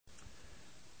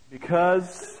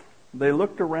Because they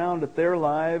looked around at their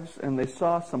lives and they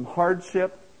saw some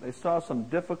hardship, they saw some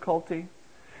difficulty,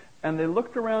 and they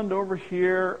looked around over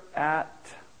here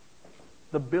at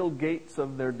the Bill Gates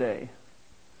of their day.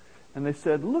 And they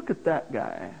said, look at that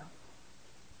guy.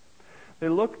 They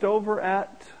looked over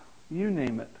at, you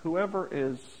name it, whoever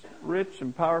is rich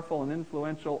and powerful and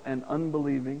influential and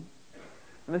unbelieving.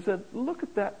 And they said, look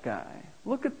at that guy.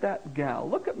 Look at that gal.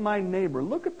 Look at my neighbor.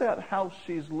 Look at that house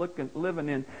she's living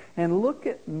in. And look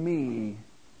at me.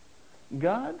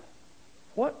 God,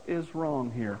 what is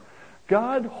wrong here?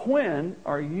 God, when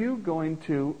are you going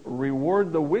to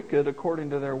reward the wicked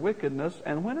according to their wickedness?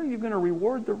 And when are you going to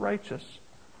reward the righteous?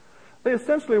 They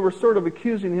essentially were sort of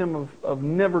accusing him of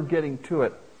never getting to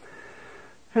it.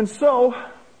 And so,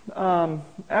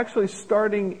 actually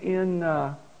starting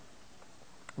in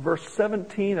verse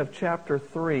 17 of chapter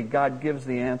 3, God gives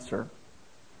the answer.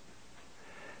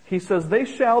 He says, they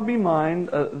shall be mine,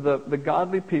 the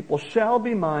godly people shall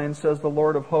be mine, says the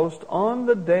Lord of hosts, on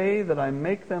the day that I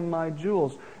make them my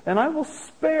jewels. And I will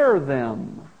spare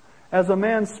them, as a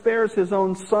man spares his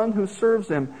own son who serves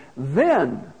him.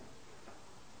 Then,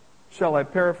 shall I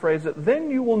paraphrase it, then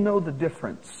you will know the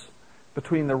difference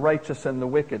between the righteous and the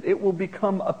wicked. It will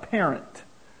become apparent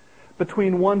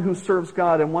between one who serves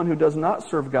God and one who does not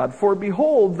serve God. For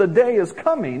behold, the day is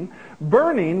coming,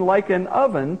 burning like an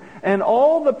oven, and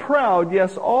all the proud,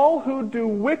 yes, all who do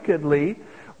wickedly,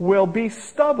 will be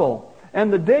stubble.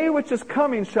 And the day which is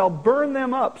coming shall burn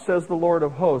them up, says the Lord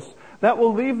of hosts. That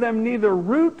will leave them neither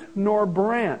root nor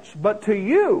branch. But to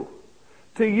you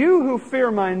who fear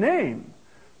my name,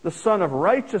 the Son of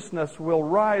Righteousness will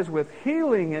rise with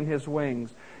healing in his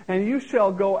wings. And you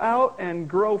shall go out and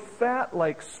grow fat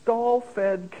like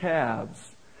stall-fed calves.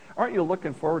 Aren't you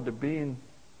looking forward to being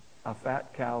a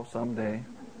fat cow someday?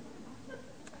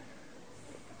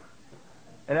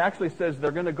 It actually says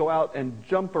they're going to go out and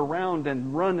jump around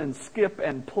and run and skip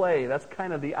and play. That's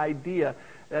kind of the idea.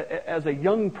 As a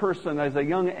young person, as a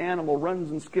young animal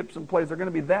runs and skips and plays, they're going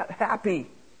to be that happy.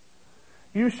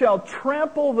 You shall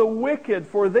trample the wicked,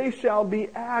 for they shall be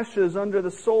ashes under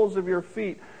the soles of your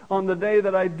feet on the day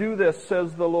that I do this,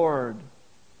 says the Lord.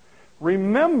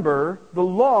 Remember the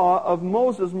law of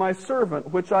Moses my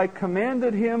servant, which I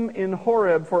commanded him in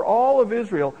Horeb for all of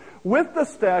Israel, with the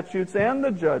statutes and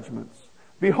the judgments.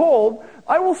 Behold,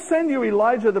 I will send you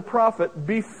Elijah the prophet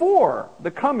before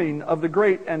the coming of the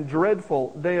great and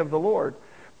dreadful day of the Lord.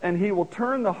 And he will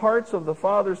turn the hearts of the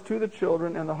fathers to the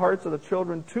children, and the hearts of the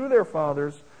children to their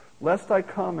fathers, lest I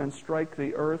come and strike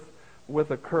the earth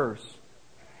with a curse.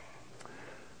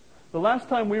 The last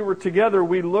time we were together,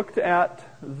 we looked at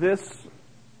this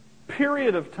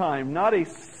period of time, not a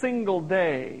single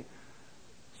day.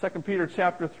 2 Peter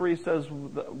chapter 3 says,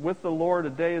 with the Lord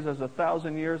a day is as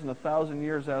 1,000 years, and 1,000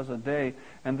 years as a day.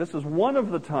 And this is one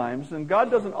of the times, and God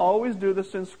doesn't always do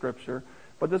this in Scripture,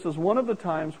 but this is one of the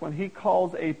times when He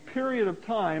calls a period of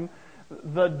time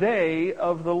the day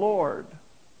of the Lord.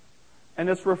 And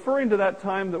it's referring to that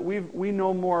time that we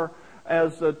know more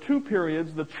as two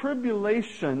periods, the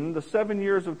tribulation, the 7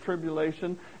 years of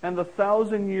tribulation, and the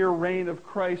 1,000-year reign of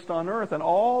Christ on earth, and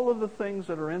all of the things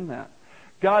that are in that.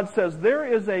 God says there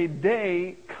is a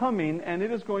day coming, and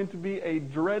it is going to be a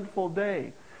dreadful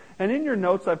day. And in your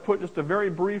notes, I put just a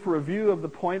very brief review of the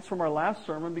points from our last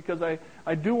sermon, because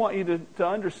I do want you to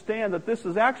understand that this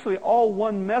is actually all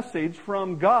one message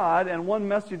from God and one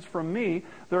message from me.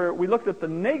 We looked at the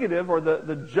negative, or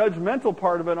the judgmental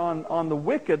part of it on the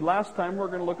wicked last time. We're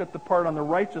going to look at the part on the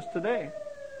righteous today.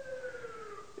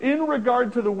 In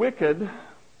regard to the wicked,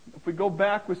 if we go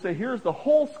back, we say here's the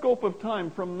whole scope of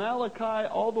time from Malachi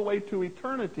all the way to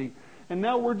eternity. And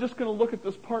now we're just going to look at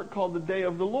this part called the day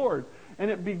of the Lord. And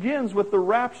it begins with the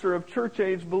rapture of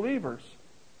church-age believers.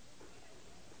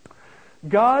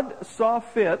 God saw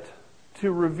fit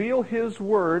to reveal His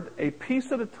Word a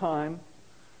piece at a time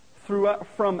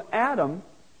from Adam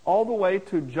all the way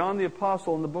to John the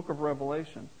Apostle in the book of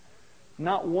Revelation.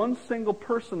 Not one single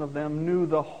person of them knew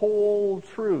the whole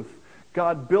truth.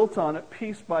 God built on it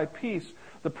piece by piece.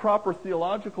 The proper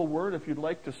theological word, if you'd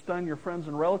like to stun your friends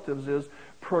and relatives, is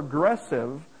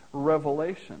progressive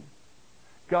revelation.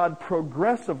 God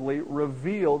progressively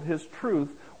revealed His truth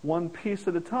one piece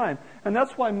at a time. And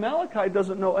that's why Malachi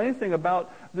doesn't know anything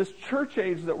about this church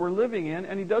age that we're living in,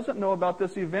 and he doesn't know about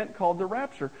this event called the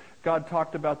rapture. God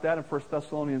talked about that in 1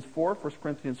 Thessalonians 4, 1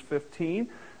 Corinthians 15,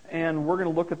 and we're going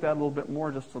to look at that a little bit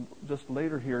more just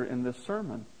later here in this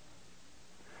sermon.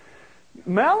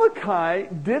 Malachi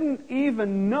didn't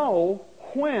even know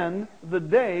when the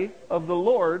day of the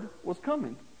Lord was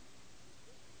coming.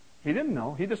 He didn't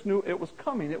know. He just knew it was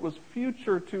coming. It was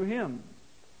future to him.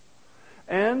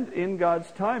 And in God's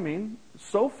timing,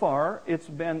 so far, it's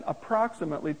been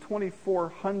approximately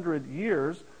 2,400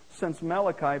 years since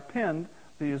Malachi penned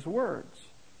these words.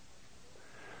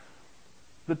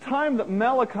 The time that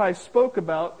Malachi spoke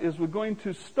about is going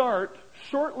to start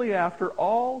shortly after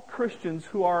all Christians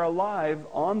who are alive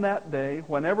on that day,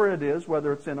 whenever it is,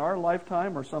 whether it's in our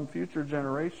lifetime or some future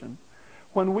generation,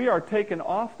 when we are taken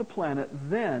off the planet,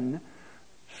 then,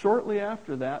 shortly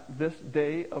after that, this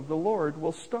day of the Lord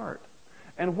will start.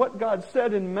 And what God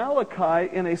said in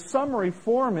Malachi in a summary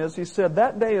form is, He said,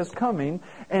 that day is coming,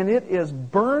 and it is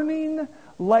burning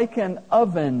like an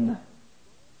oven.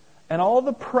 And all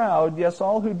the proud, yes,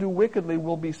 all who do wickedly,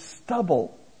 will be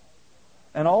stubble.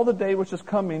 And all the day which is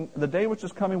coming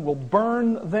will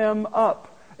burn them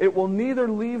up. It will neither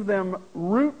leave them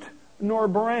root nor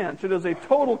branch. It is a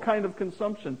total kind of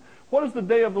consumption. What does the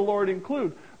day of the Lord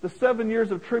include? The 7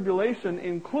 years of tribulation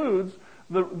includes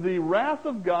the wrath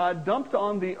of God dumped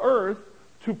on the earth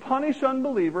to punish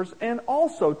unbelievers and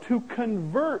also to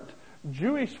convert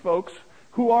Jewish folks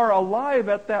who are alive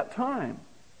at that time.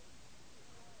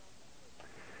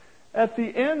 At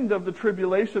the end of the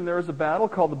tribulation, there is a battle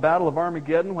called the Battle of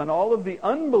Armageddon, when all of the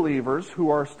unbelievers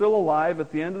who are still alive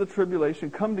at the end of the tribulation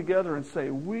come together and say,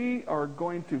 we are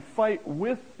going to fight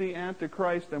with the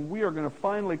Antichrist, and we are going to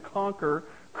finally conquer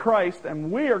Christ,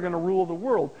 and we are going to rule the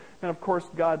world. And of course,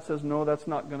 God says, no, that's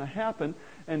not going to happen.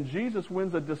 And Jesus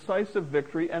wins a decisive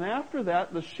victory. And after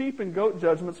that, the sheep and goat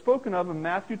judgment spoken of in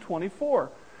Matthew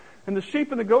 24. And the sheep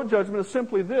and the goat judgment is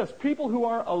simply this. People who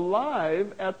are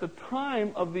alive at the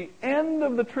time of the end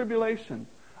of the tribulation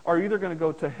are either going to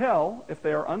go to hell if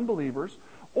they are unbelievers,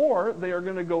 or they are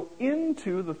going to go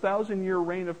into the 1,000-year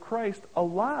reign of Christ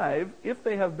alive if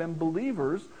they have been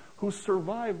believers who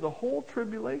survived the whole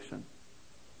tribulation.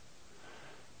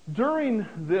 During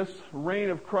this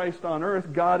reign of Christ on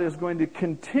earth, God is going to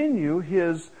continue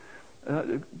His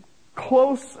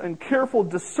close and careful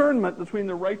discernment between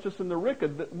the righteous and the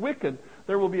wicked.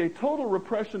 There will be a total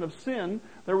repression of sin.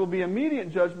 There will be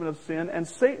immediate judgment of sin, and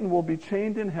Satan will be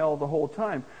chained in hell the whole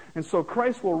time. And so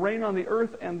Christ will reign on the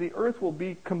earth, and the earth will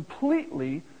be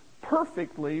completely,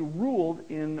 perfectly ruled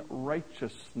in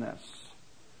righteousness.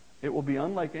 It will be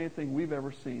unlike anything we've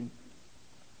ever seen.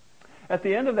 At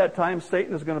the end of that time,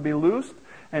 Satan is going to be loosed,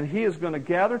 and he is going to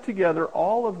gather together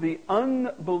all of the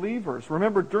unbelievers.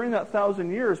 Remember, during that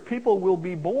 1,000 years, people will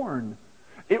be born.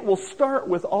 It will start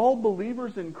with all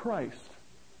believers in Christ,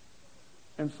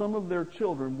 and some of their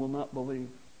children will not believe,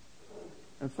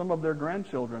 and some of their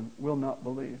grandchildren will not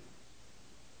believe,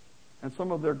 and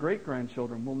some of their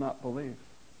great-grandchildren will not believe.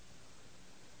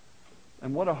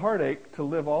 And what a heartache to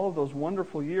live all of those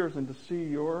wonderful years and to see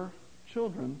your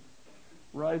children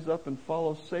rise up and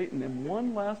follow Satan in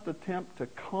one last attempt to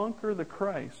conquer the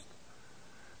Christ.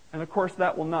 And of course,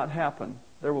 that will not happen.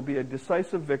 There will be a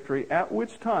decisive victory, at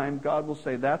which time God will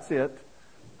say, that's it,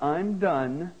 I'm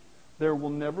done. There will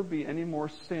never be any more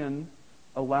sin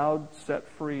allowed set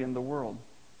free in the world.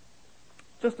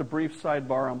 Just a brief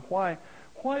sidebar on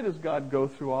why does God go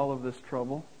through all of this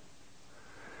trouble?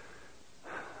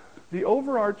 The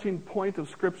overarching point of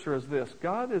Scripture is this.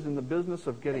 God is in the business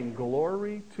of getting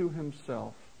glory to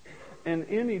Himself. And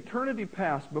in eternity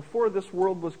past, before this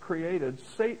world was created,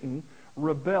 Satan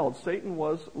rebelled. Satan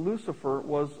was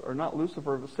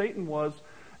Satan was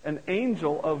an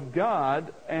angel of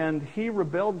God, and he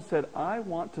rebelled and said, I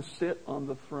want to sit on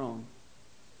the throne.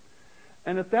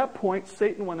 And at that point,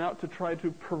 Satan went out to try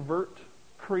to pervert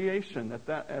creation.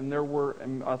 And there were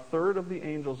a third of the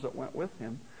angels that went with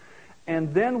him.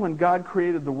 And then when God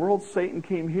created the world, Satan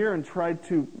came here and tried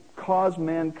to cause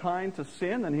mankind to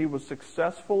sin, and he was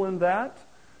successful in that.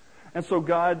 And so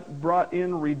God brought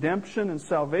in redemption and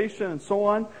salvation and so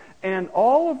on. And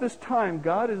all of this time,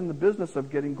 God is in the business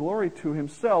of getting glory to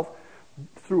Himself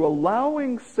through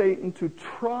allowing Satan to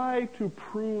try to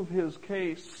prove his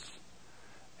case,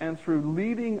 and through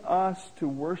leading us to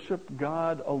worship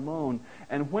God alone.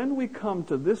 And when we come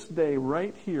to this day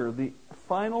right here, the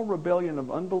final rebellion of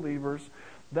unbelievers,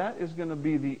 that is going to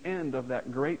be the end of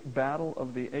that great battle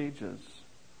of the ages.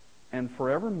 And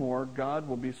forevermore, God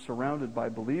will be surrounded by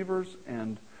believers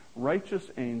and righteous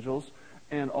angels,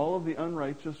 and all of the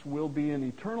unrighteous will be in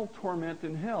eternal torment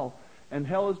in hell. And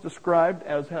hell is described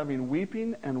as having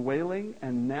weeping and wailing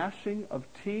and gnashing of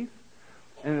teeth.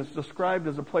 And it's described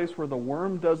as a place where the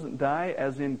worm doesn't die,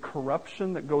 as in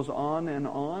corruption that goes on.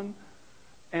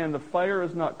 And the fire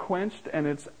is not quenched, and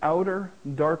it's outer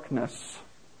darkness.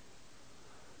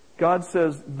 God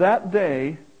says that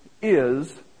day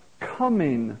is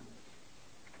coming.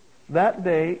 That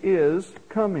day is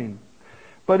coming.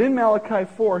 But in Malachi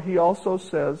 4, He also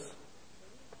says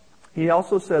He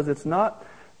also says it's not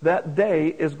that day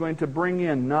is going to bring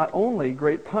in not only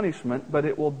great punishment, but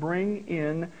it will bring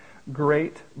in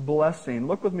great blessing.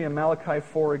 Look with me in Malachi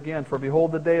 4 again. For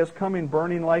behold, the day is coming,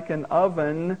 burning like an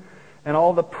oven, and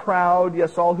all the proud,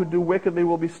 yes, all who do wickedly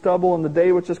will be stubble, and the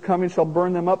day which is coming shall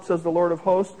burn them up, says the Lord of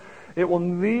hosts. It will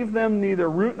leave them neither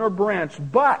root nor branch,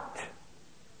 but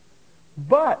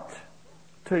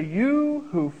to you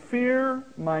who fear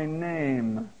my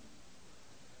name,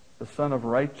 the Son of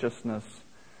Righteousness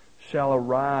shall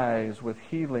arise with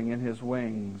healing in his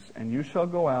wings, and you shall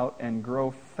go out and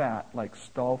grow fat like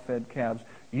stall-fed calves.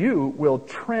 You will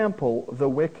trample the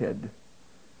wicked,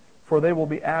 for they will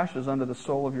be ashes under the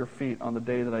sole of your feet on the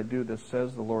day that I do this,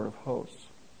 says the Lord of hosts.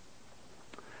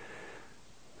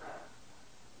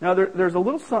 Now, there's a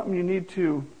little something you need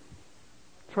to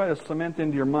try to cement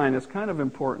into your mind. It's kind of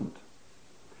important.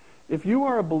 If you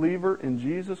are a believer in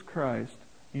Jesus Christ,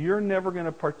 you're never going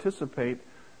to participate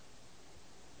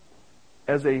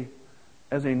as a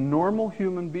normal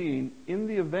human being in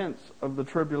the events of the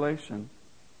tribulation.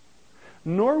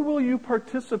 Nor will you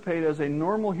participate as a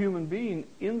normal human being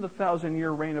in the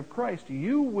 1,000-year reign of Christ.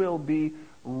 You will be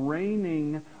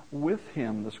reigning with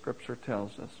Him, the Scripture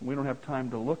tells us. We don't have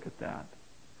time to look at that.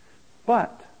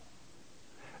 But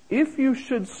if you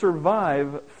should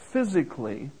survive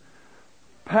physically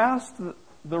past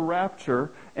the rapture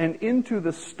and into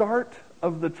the start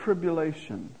of the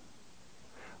tribulation,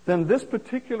 then this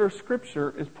particular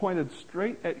Scripture is pointed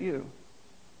straight at you.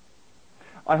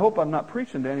 I hope I'm not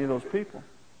preaching to any of those people.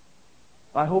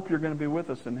 I hope you're going to be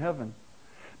with us in heaven.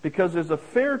 Because there's a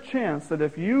fair chance that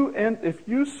if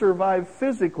you survive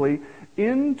physically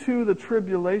into the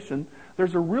tribulation,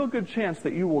 there's a real good chance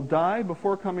that you will die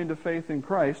before coming to faith in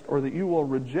Christ, or that you will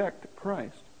reject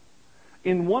Christ.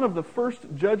 In one of the first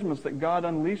judgments that God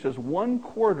unleashes,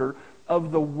 1/4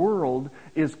 of the world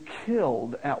is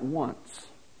killed at once.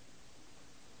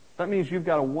 That means you've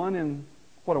got a 1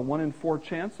 in 4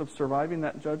 chance of surviving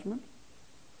that judgment?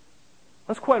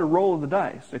 That's quite a roll of the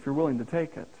dice if you're willing to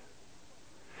take it.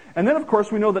 And then, of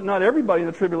course, we know that not everybody in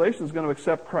the tribulation is going to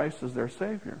accept Christ as their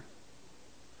Savior.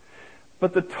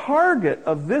 But the target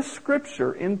of this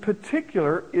Scripture in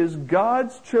particular is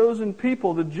God's chosen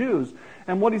people, the Jews.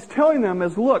 And what He's telling them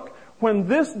is, look, when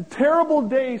this terrible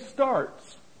day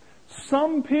starts,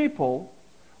 some people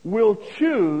will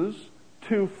choose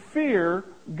to fear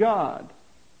God.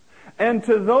 And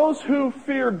to those who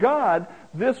fear God,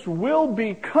 this will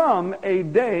become a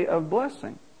day of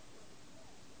blessing.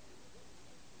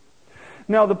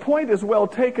 Now, the point is well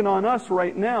taken on us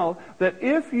right now that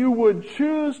if you would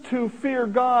choose to fear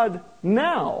God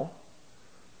now,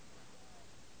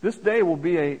 this day will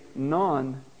be a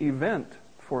non-event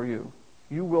for you.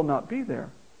 You will not be there.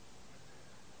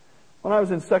 When I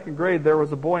was in 2nd grade, there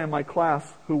was a boy in my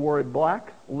class who wore a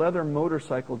black leather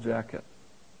motorcycle jacket.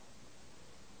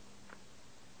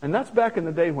 And that's back in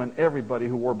the day when everybody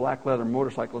who wore black leather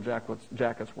motorcycle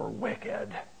jackets were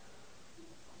wicked.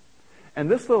 And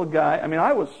this little guy,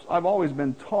 I've always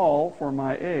been tall for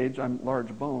my age. I'm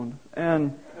large boned.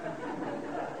 But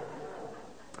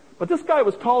this guy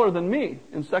was taller than me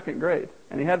in 2nd grade.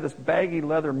 And he had this baggy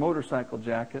leather motorcycle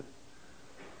jacket.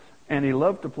 And he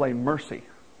loved to play mercy.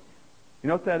 You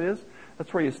know what that is?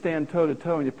 That's where you stand toe to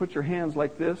toe and you put your hands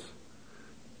like this.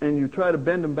 And you try to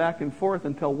bend them back and forth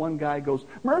until one guy goes,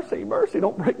 "Mercy, mercy,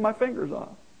 don't break my fingers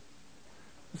off."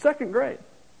 2nd grade.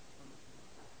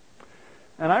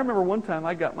 And I remember one time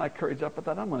I got my courage up. I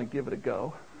thought, I'm going to give it a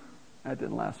go. That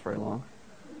didn't last very long.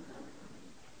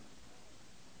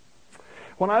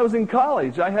 When I was in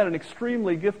college, I had an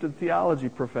extremely gifted theology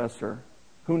professor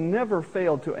who never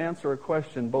failed to answer a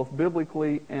question both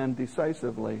biblically and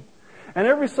decisively. And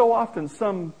every so often,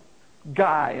 some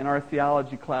guy in our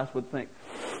theology class would think,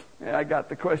 "Yeah, I got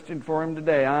the question for him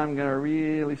today. I'm going to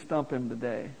really stump him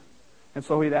today." And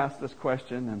so he'd ask this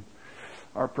question, and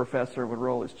our professor would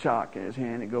roll his chalk in his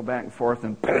hand and go back and forth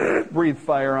and breathe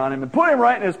fire on him and put him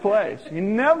right in his place.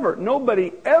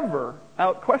 Nobody ever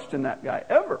out-questioned that guy,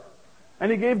 ever.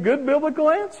 And he gave good biblical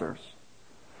answers.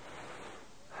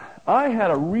 I had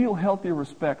a real healthy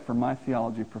respect for my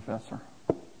theology professor.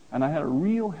 And I had a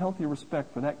real healthy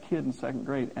respect for that kid in 2nd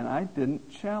grade, and I didn't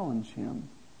challenge him.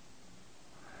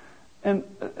 And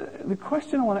the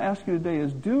question I want to ask you today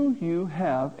is, do you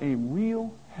have a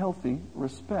real healthy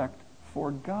respect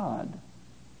for God?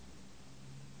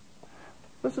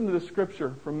 Listen to this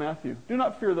scripture from Matthew. "Do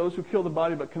not fear those who kill the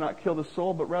body but cannot kill the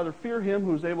soul, but rather fear Him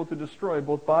who is able to destroy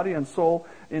both body and soul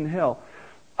in hell."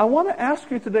 I want to ask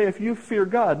you today if you fear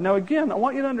God. Now again, I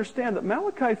want you to understand that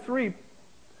Malachi 3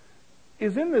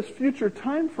 is in this future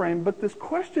time frame, but this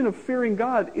question of fearing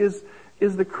God is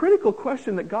is the critical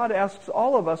question that God asks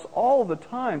all of us all the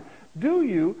time. Do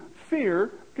you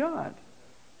fear God?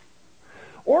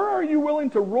 Or are you willing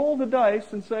to roll the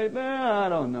dice and say, I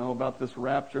don't know about this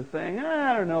rapture thing.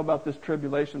 I don't know about this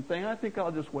tribulation thing. I think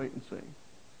I'll just wait and see.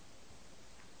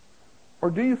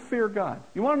 Or do you fear God?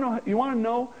 You want to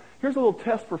know? Here's a little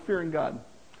test for fearing God.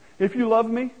 If you love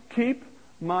me, keep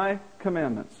my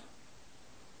commandments.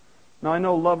 Now I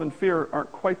know love and fear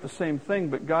aren't quite the same thing,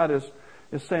 but God is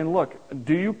saying, look,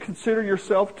 do you consider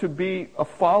yourself to be a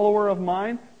follower of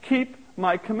mine? Keep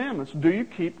my commandments. Do you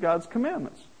keep God's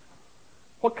commandments?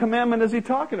 What commandment is he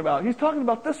talking about? He's talking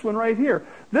about this one right here.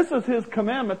 This is his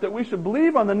commandment, that we should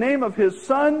believe on the name of his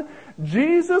Son,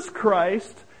 Jesus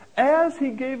Christ, as he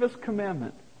gave us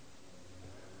commandment.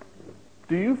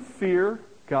 Do you fear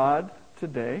God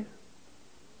today?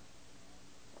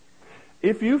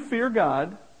 If you fear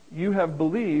God, you have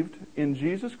believed in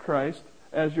Jesus Christ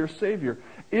as your Savior.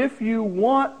 If you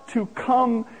want to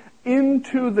come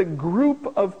into the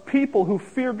group of people who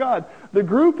fear God, the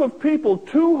group of people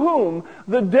to whom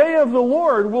the day of the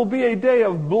Lord will be a day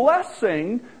of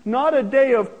blessing, not a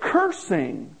day of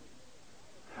cursing,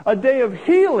 a day of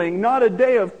healing, not a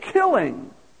day of killing.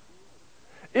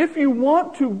 If you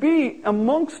want to be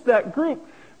amongst that group,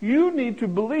 you need to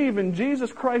believe in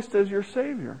Jesus Christ as your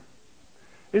Savior.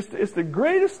 It's the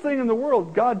greatest thing in the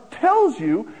world. God tells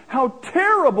you how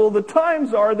terrible the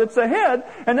times are that's ahead,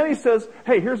 and then he says,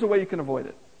 hey, here's a way you can avoid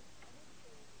it.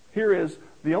 Here is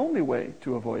the only way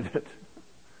to avoid it.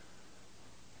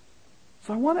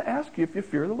 So I want to ask you if you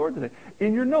fear the Lord today.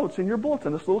 In your notes, in your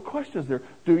bulletin, this little question is there.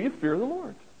 Do you fear the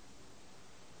Lord?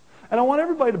 And I want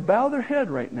everybody to bow their head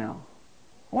right now.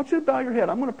 I want you to bow your head.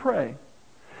 I'm going to pray.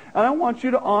 And I want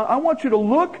you to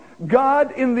look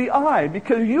God in the eye,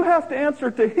 because you have to answer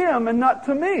to him and not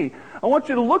to me. I want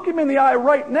you to look him in the eye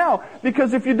right now,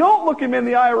 because if you don't look him in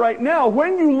the eye right now,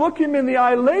 when you look him in the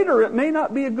eye later, it may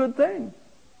not be a good thing.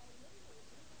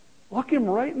 Look him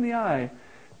right in the eye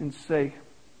and say,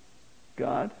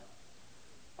 God,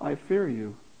 I fear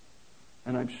you,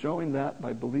 and I'm showing that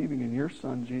by believing in your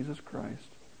Son, Jesus Christ.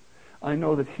 I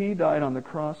know that he died on the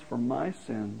cross for my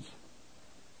sins.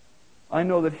 I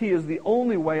know that he is the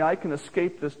only way I can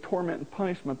escape this torment and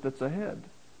punishment that's ahead,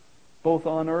 both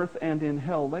on earth and in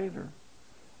hell later.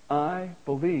 I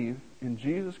believe in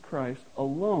Jesus Christ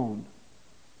alone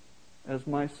as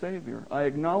my Savior. I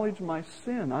acknowledge my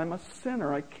sin. I'm a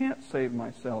sinner. I can't save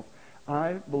myself.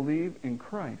 I believe in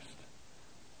Christ.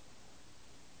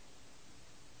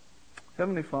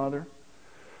 Heavenly Father,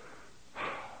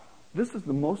 this is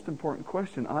the most important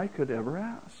question I could ever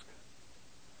ask.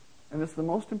 And it's the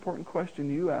most important question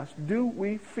you ask. Do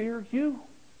we fear you?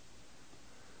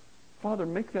 Father,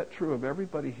 make that true of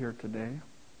everybody here today.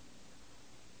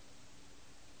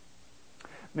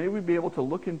 May we be able to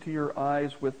look into your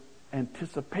eyes with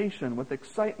anticipation, with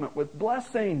excitement, with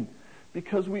blessing,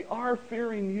 because we are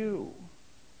fearing you.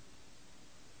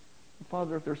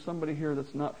 Father, if there's somebody here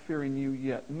that's not fearing you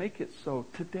yet, make it so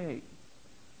today.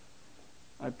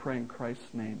 I pray in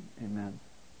Christ's name, amen.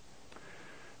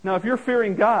 Now, if you're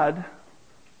fearing God,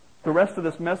 the rest of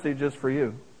this message is for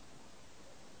you.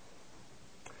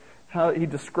 How he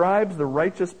describes the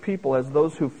righteous people as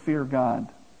those who fear God.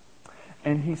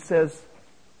 And he says,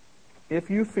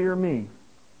 if you fear me,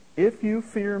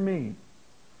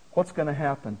 what's going to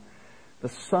happen? The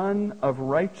Son of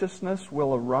Righteousness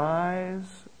will arise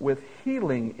with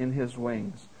healing in his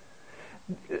wings.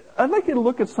 I'd like you to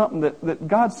look at something that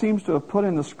God seems to have put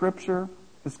in the Scripture.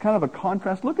 It's kind of a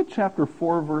contrast. Look at chapter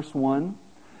 4, verse 1.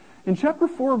 In chapter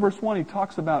 4, verse 1, he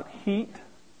talks about heat.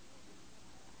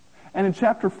 And in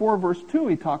chapter 4, verse 2,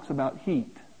 he talks about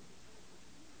heat.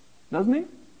 Doesn't he?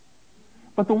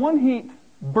 But the one heat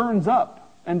burns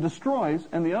up and destroys,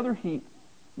 and the other heat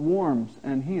warms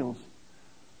and heals.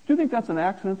 Do you think that's an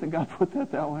accident that God put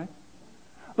that way?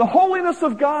 The holiness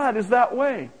of God is that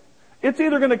way. It's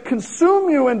either going to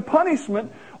consume you in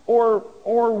punishment or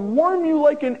warm you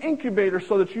like an incubator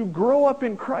so that you grow up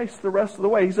in Christ the rest of the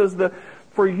way. He says,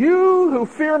 for you who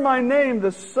fear my name,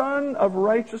 the Son of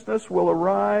Righteousness will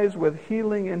arise with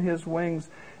healing in his wings,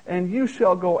 and you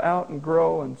shall go out and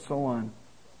grow, and so on.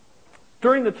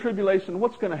 During the tribulation,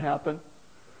 what's going to happen?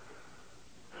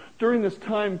 During this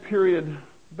time period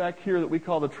back here that we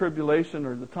call the tribulation,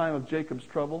 or the time of Jacob's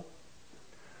trouble,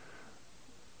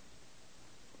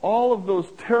 all of those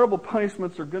terrible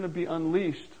punishments are going to be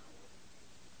unleashed.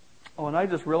 Oh, and I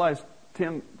just realized,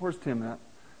 Tim, where's Tim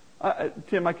at?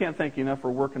 Tim, I can't thank you enough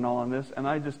for working all on this, and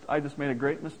I just made a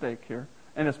great mistake here.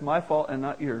 And it's my fault and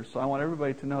not yours, so I want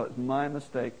everybody to know it's my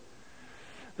mistake.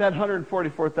 That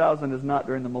 144,000 is not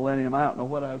during the millennium. I don't know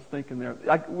what I was thinking there.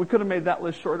 We could have made that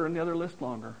list shorter and the other list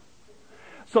longer.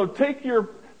 So take your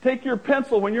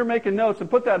pencil when you're making notes and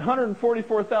put that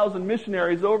 144,000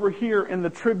 missionaries over here in the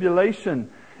tribulation,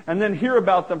 and then hear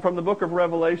about them from the book of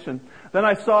Revelation. Then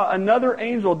I saw another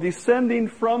angel descending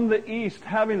from the east,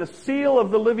 having the seal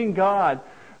of the living God.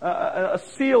 A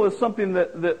seal is something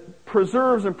that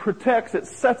preserves and protects. It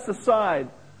sets aside.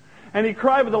 And he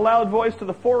cried with a loud voice to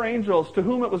the four angels to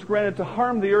whom it was granted to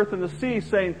harm the earth and the sea,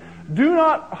 saying, Do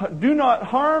not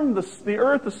harm the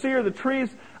earth, the sea, or the trees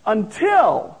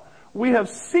until we have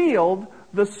sealed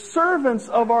the servants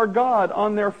of our God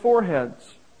on their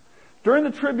foreheads. During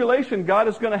the tribulation, God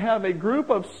is going to have a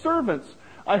group of servants.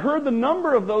 I heard the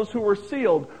number of those who were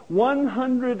sealed,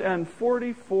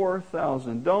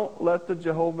 144,000. Don't let the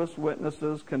Jehovah's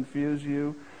Witnesses confuse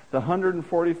you. The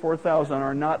 144,000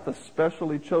 are not the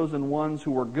specially chosen ones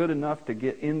who were good enough to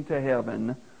get into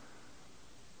heaven,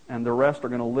 and the rest are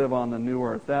going to live on the new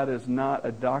earth. That is not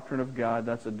a doctrine of God.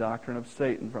 That's a doctrine of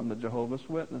Satan from the Jehovah's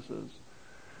Witnesses.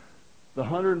 The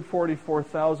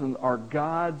 144,000 are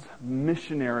God's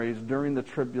missionaries during the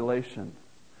tribulation.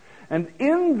 And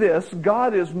in this,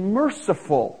 God is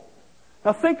merciful.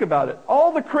 Now think about it.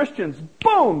 All the Christians,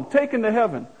 boom, taken to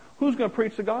heaven. Who's going to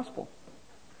preach the gospel?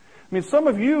 I mean, some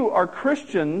of you are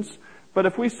Christians, but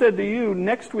if we said to you,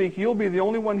 next week you'll be the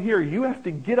only one here, you have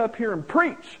to get up here and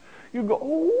preach. You go,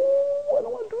 oh, I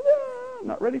don't want to do that. I'm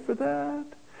not ready for that.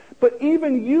 But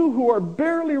even you who are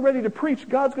barely ready to preach,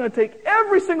 God's going to take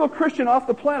every single Christian off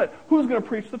the planet. Who's going to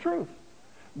preach the truth?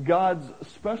 God's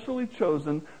specially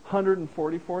chosen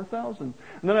 144,000.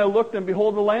 And then I looked, and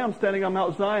behold, the Lamb standing on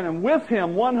Mount Zion, and with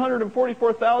him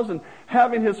 144,000,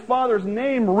 having his Father's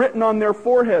name written on their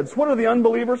foreheads. What are the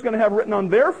unbelievers going to have written on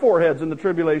their foreheads in the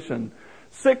tribulation?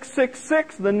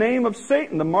 666, the name of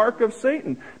Satan, the mark of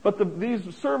Satan. But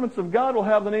these servants of God will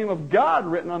have the name of God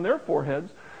written on their foreheads.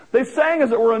 They sang,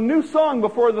 as it were, a new song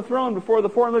before the throne, before the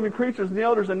four living creatures and the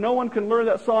elders, and no one can learn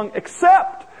that song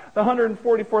except the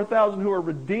 144,000 who are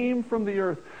redeemed from the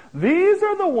earth. These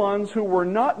are the ones who were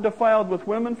not defiled with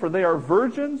women, for they are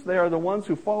virgins. They are the ones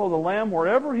who follow the Lamb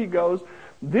wherever he goes.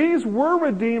 These were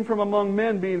redeemed from among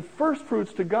men, being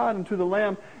firstfruits to God and to the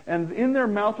Lamb, and in their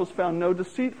mouth was found no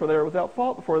deceit, for they are without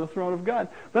fault before the throne of God.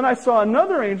 Then I saw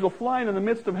another angel flying in the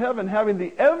midst of heaven, having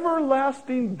the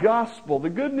everlasting gospel, the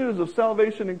good news of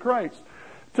salvation in Christ,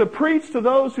 to preach to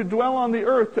those who dwell on the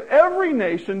earth, to every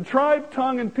nation, tribe,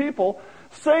 tongue, and people,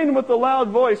 saying with a loud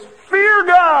voice, Fear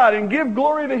God and give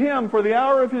glory to him, for the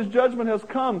hour of his judgment has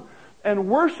come, and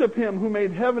worship him who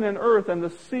made heaven and earth and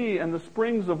the sea and the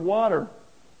springs of water.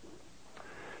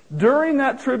 During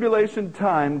that tribulation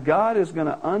time, God is going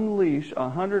to unleash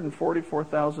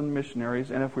 144,000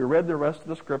 missionaries, and if we read the rest of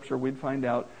the scripture, we'd find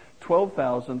out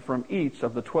 12,000 from each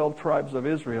of the 12 tribes of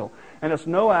Israel. And it's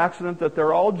no accident that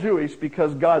they're all Jewish,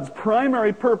 because God's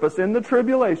primary purpose in the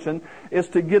tribulation is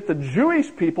to get the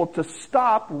Jewish people to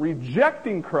stop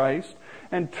rejecting Christ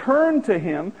and turn to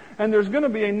him. And there's going to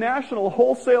be a national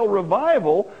wholesale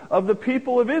revival of the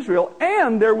people of Israel.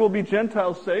 And there will be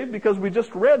Gentiles saved, because we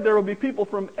just read there will be people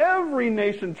from every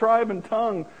nation, tribe, and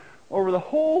tongue over the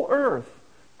whole earth.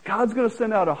 God's going to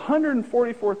send out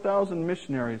 144,000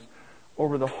 missionaries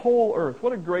over the whole earth.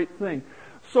 What a great thing.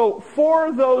 So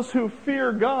for those who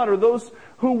fear God, or those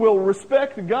who will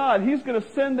respect God, he's going to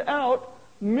send out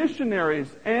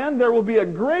missionaries. And there will be a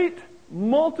great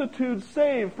multitude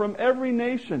saved from every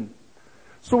nation.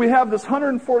 So we have this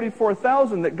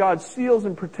 144,000 that God seals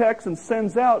and protects and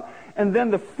sends out. And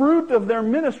then the fruit of their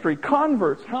ministry,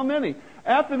 converts. How many?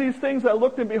 After these things I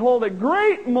looked, and behold, a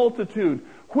great multitude,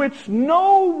 which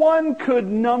no one could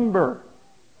number.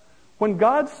 When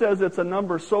God says it's a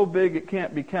number so big it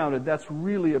can't be counted, that's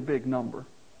really a big number.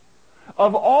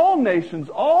 Of all nations,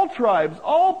 all tribes,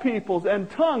 all peoples and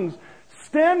tongues,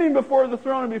 standing before the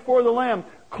throne and before the Lamb,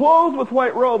 clothed with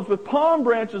white robes, with palm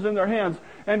branches in their hands,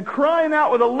 and crying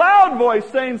out with a loud voice,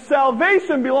 saying,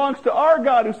 Salvation belongs to our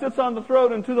God who sits on the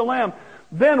throne and to the Lamb.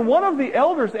 Then one of the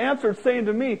elders answered, saying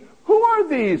to me, Who are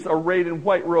these arrayed in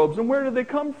white robes, and where did they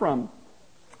come from?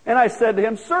 And I said to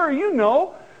him, Sir, you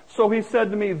know. So he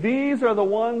said to me, These are the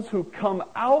ones who come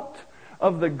out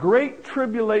of the great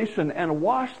tribulation and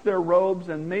washed their robes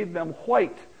and made them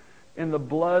white in the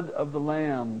blood of the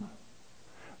Lamb.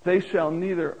 They shall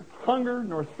neither hunger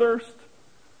nor thirst.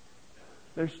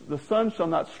 The sun shall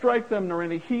not strike them, nor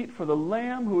any heat, for the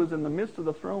Lamb who is in the midst of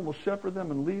the throne will shepherd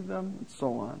them and lead them, and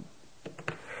so on.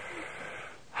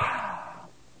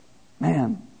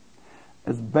 Man,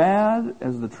 as bad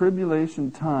as the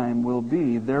tribulation time will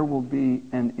be, there will be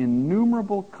an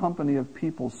innumerable company of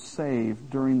people saved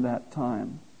during that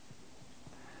time.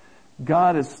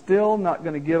 God is still not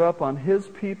going to give up on His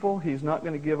people. He's not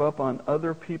going to give up on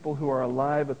other people who are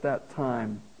alive at that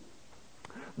time.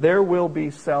 There will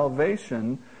be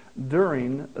salvation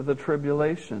during the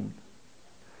tribulation.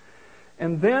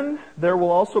 And then there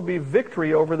will also be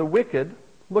victory over the wicked.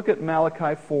 Look at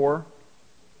Malachi 4,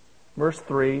 verse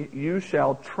 3. You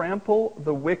shall trample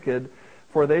the wicked,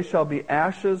 for they shall be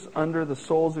ashes under the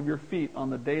soles of your feet on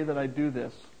the day that I do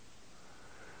this.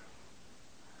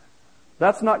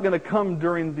 That's not going to come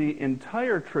during the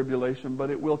entire tribulation,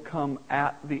 but it will come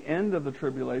at the end of the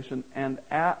tribulation and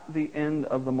at the end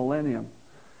of the millennium.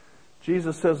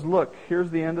 Jesus says, look, here's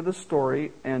the end of the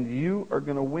story, and you are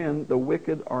going to win. The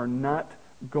wicked are not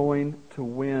going to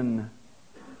win.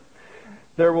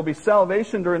 There will be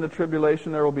salvation during the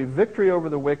tribulation. There will be victory over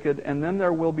the wicked, and then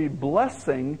there will be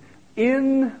blessing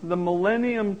in the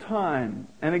millennium time.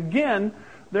 And again,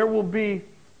 there will be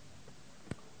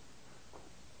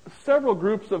several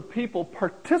groups of people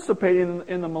participating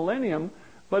in the millennium,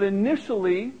 but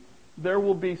initially there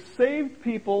will be saved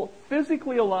people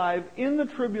physically alive in the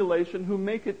tribulation who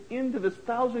make it into this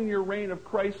 1,000-year reign of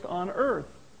Christ on earth.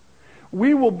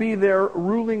 We will be there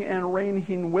ruling and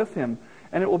reigning with Him.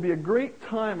 And it will be a great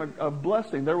time of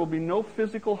blessing. There will be no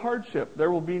physical hardship.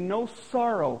 There will be no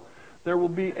sorrow. There will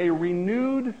be a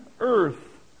renewed earth.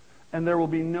 And there will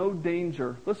be no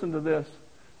danger. Listen to this.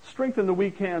 Strengthen the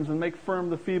weak hands and make firm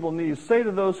the feeble knees. Say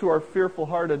to those who are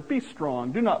fearful-hearted, be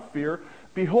strong, do not fear.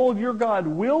 Behold, your God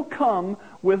will come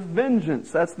with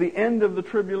vengeance. That's the end of the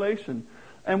tribulation.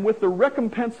 And with the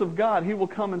recompense of God, He will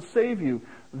come and save you.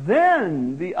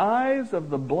 Then the eyes of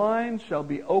the blind shall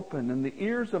be opened, and the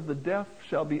ears of the deaf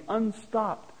shall be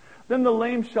unstopped. Then the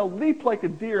lame shall leap like a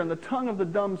deer, and the tongue of the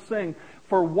dumb sing.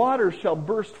 For waters shall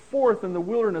burst forth in the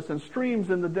wilderness, and streams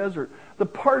in the desert. The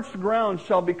parched ground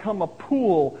shall become a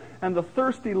pool, and the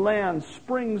thirsty land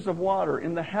springs of water.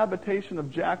 In the habitation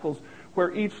of jackals,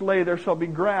 where each lay, there shall be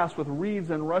grass with reeds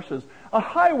and rushes. A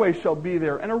highway shall be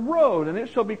there, and a road, and it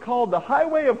shall be called the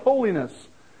highway of holiness.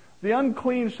 The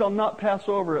unclean shall not pass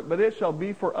over it, but it shall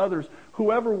be for others.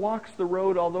 Whoever walks the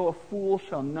road, although a fool,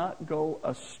 shall not go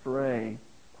astray.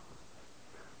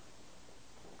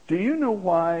 Do you know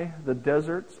why the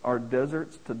deserts are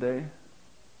deserts today?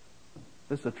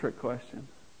 This is a trick question.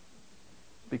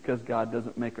 Because God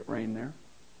doesn't make it rain there.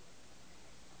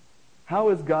 How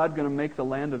is God going to make the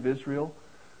land of Israel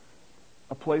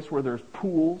a place where there's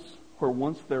pools, where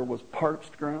once there was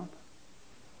parched ground?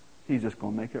 He's just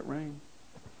going to make it rain.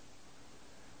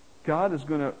 God is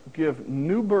going to give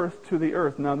new birth to the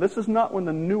earth. Now, this is not when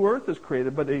the new earth is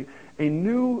created, but a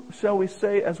new, shall we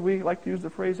say, as we like to use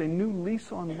the phrase, a new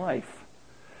lease on life.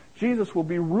 Jesus will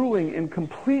be ruling in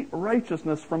complete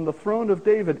righteousness from the throne of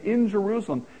David in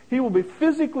Jerusalem. He will be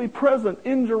physically present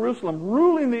in Jerusalem,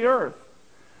 ruling the earth.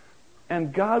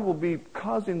 And God will be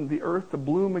causing the earth to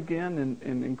bloom again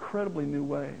in incredibly new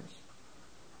ways.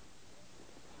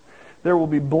 There will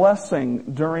be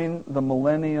blessing during the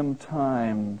millennium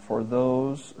time for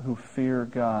those who fear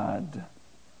God.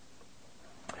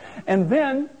 And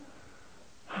then,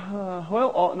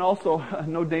 and also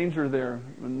no danger there.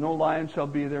 No lion shall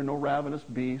be there, no ravenous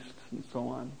beast, and so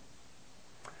on.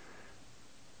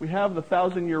 We have the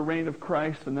 1,000-year reign of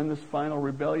Christ and then this final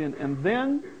rebellion. And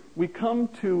then we come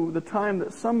to the time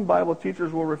that some Bible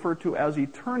teachers will refer to as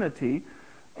eternity.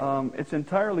 It's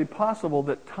entirely possible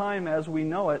that time as we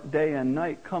know it, day and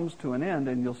night, comes to an end,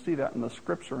 and you'll see that in the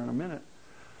Scripture in a minute.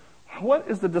 What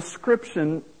is the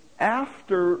description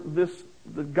after this,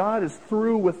 that God is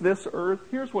through with this earth?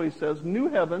 Here's what He says: new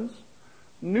heavens,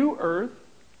 new earth,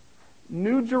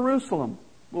 new Jerusalem.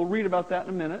 We'll read about that in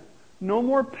a minute. No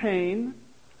more pain,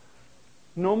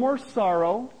 no more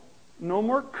sorrow, no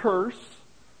more curse,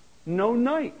 no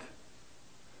night.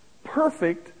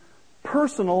 Perfect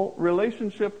personal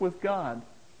relationship with God.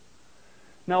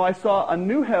 Now I saw a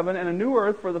new heaven and a new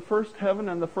earth, for the first heaven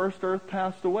and the first earth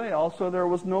passed away. Also there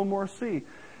was no more sea.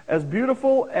 As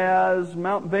beautiful as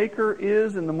Mount Baker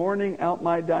is in the morning out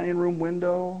my dining room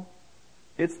window,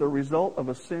 it's the result of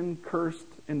a sin-cursed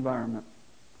environment.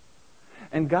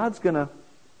 And God's going to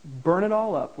burn it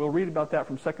all up. We'll read about that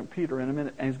from 2 Peter in a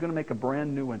minute. And He's going to make a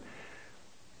brand new one.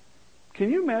 Can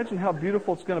you imagine how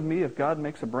beautiful it's going to be if God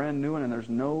makes a brand new one and there's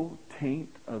no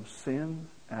taint of sin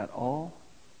at all?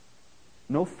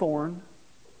 No thorn,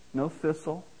 no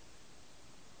thistle.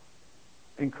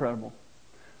 Incredible.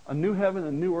 A new heaven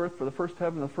and a new earth, for the first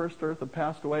heaven and the first earth have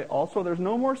passed away. Also, there's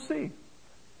no more sea.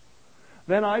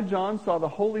 Then I, John, saw the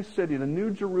holy city, the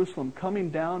new Jerusalem,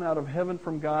 coming down out of heaven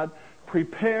from God,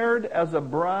 prepared as a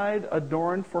bride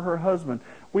adorned for her husband.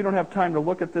 We don't have time to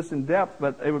look at this in depth,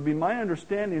 but it would be my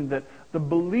understanding that the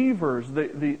believers,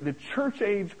 the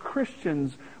church-age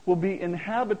Christians, will be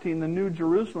inhabiting the new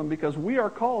Jerusalem because we are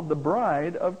called the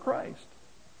bride of Christ.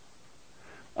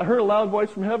 I heard a loud voice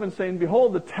from heaven saying,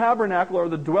 Behold, the tabernacle or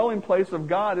the dwelling place of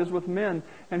God is with men,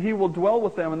 and He will dwell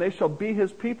with them, and they shall be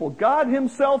His people. God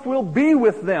Himself will be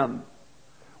with them.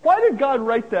 Why did God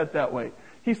write that way?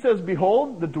 He says,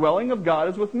 Behold, the dwelling of God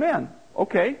is with men.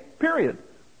 Okay, period.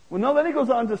 Well, no, then He goes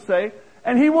on to say,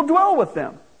 and He will dwell with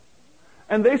them,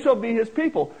 and they shall be His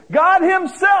people. God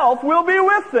Himself will be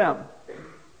with them.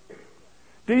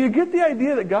 Do you get the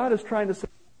idea that God is trying to say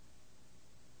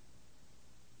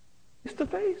face to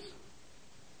face?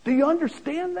 Do you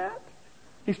understand that?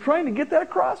 He's trying to get that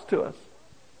across to us.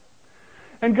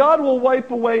 And God will wipe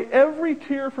away every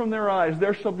tear from their eyes.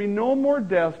 There shall be no more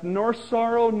death, nor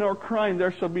sorrow, nor crying.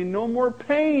 There shall be no more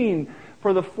pain,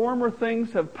 for the former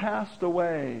things have passed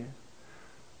away.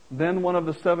 Then one of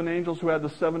the 7 angels who had the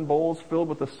 7 bowls filled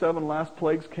with the 7 last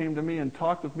plagues came to me and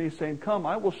talked with me, saying, Come,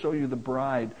 I will show you the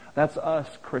bride. That's us,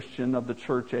 Christian of the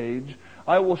church age.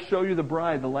 I will show you the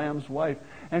bride, the Lamb's wife.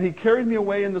 And he carried me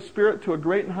away in the Spirit to a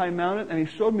great and high mountain, and he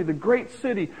showed me the great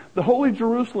city, the holy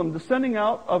Jerusalem, descending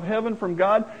out of heaven from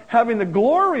God, having the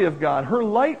glory of God. Her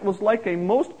light was like a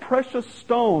most precious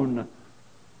stone.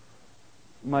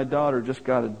 My daughter just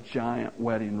got a giant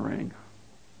wedding ring.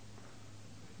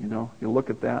 You know, you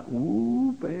look at that,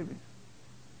 ooh, baby.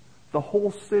 The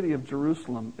whole city of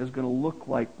Jerusalem is going to look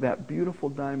like that beautiful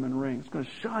diamond ring. It's going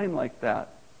to shine like that.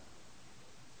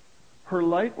 Her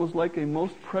light was like a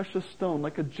most precious stone,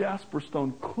 like a jasper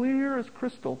stone, clear as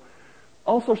crystal.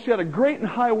 Also, she had a great and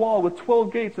high wall with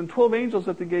 12 gates and 12 angels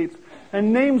at the gates,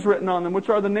 and names written on them, which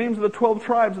are the names of the 12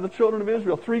 tribes of the children of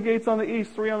Israel. 3 gates on the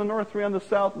east, 3 on the north, 3 on the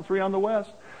south, and 3 on the west.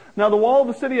 Now the wall of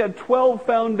the city had 12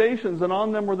 foundations, and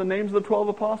on them were the names of the 12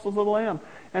 apostles of the Lamb.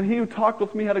 And he who talked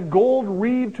with me had a gold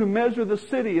reed to measure the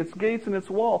city, its gates and its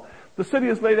wall. The city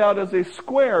is laid out as a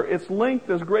square, its length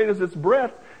as great as its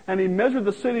breadth. And he measured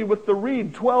the city with the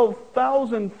reed,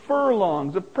 12,000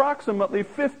 furlongs, approximately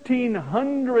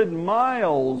 1,500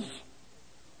 miles.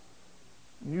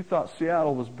 And you thought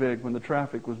Seattle was big when the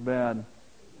traffic was bad.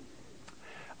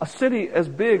 A city as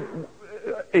big,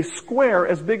 a square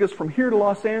as big as from here to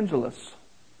Los Angeles.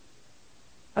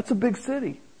 That's a big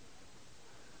city.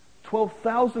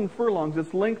 12,000 furlongs.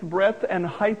 Its length, breadth, and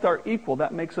height are equal.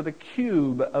 That makes it a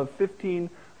cube of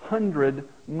 1,500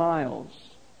 miles.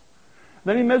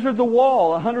 Then he measured the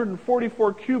wall,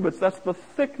 144 cubits. That's the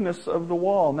thickness of the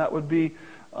wall, and that would be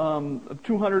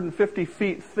 250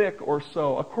 feet thick or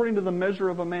so, according to the measure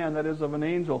of a man, that is, of an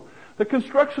angel. The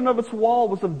construction of its wall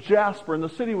was of jasper, and the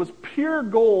city was pure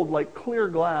gold like clear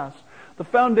glass. The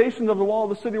foundations of the wall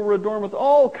of the city were adorned with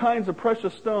all kinds of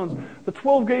precious stones. The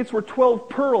 12 gates were 12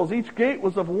 pearls. Each gate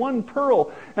was of 1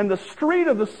 pearl, and the street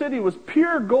of the city was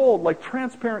pure gold like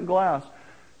transparent glass.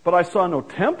 But I saw no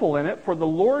temple in it, for the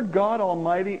Lord God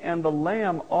Almighty and the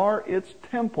Lamb are its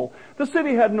temple. The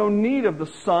city had no need of the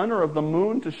sun or of the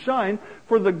moon to shine,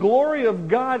 for the glory of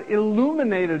God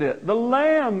illuminated it. The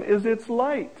Lamb is its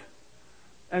light.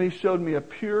 And he showed me a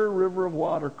pure river of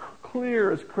water,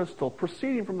 clear as crystal,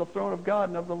 proceeding from the throne of God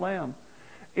and of the Lamb.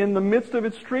 In the midst of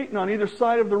its street and on either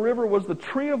side of the river was the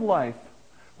tree of life,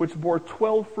 which bore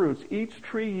 12 fruits, each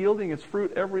tree yielding its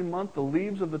fruit every month. The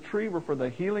leaves of the tree were for the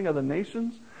healing of the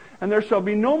nations. And there shall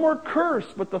be no more curse,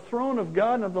 but the throne of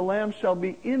God and of the Lamb shall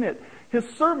be in it. His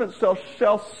servants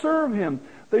shall serve him.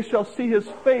 They shall see his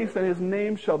face, and his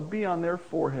name shall be on their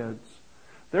foreheads.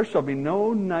 There shall be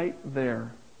no night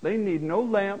there. They need no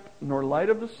lamp nor light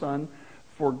of the sun,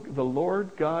 for the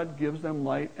Lord God gives them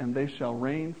light, and they shall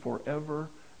reign forever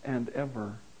and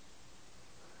ever.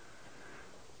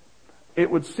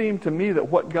 It would seem to me that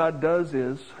what God does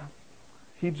is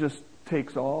he just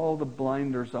takes all the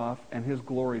blinders off and his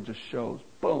glory just shows.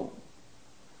 Boom.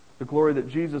 The glory that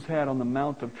Jesus had on the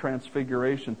Mount of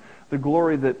Transfiguration. The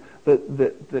glory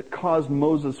that caused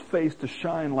Moses' face to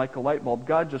shine like a light bulb.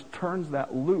 God just turns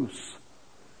that loose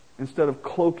instead of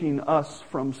cloaking us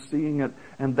from seeing it,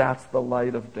 and that's the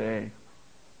light of day.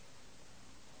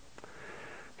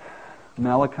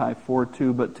 Malachi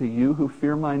 4:2, but to you who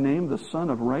fear my name, the Son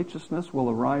of Righteousness will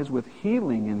arise with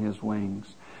healing in his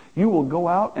wings. You will go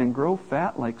out and grow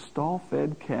fat like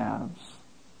stall-fed calves.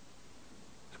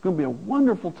 It's going to be a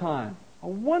wonderful time. A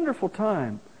wonderful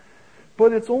time.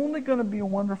 But it's only going to be a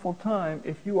wonderful time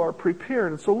if you are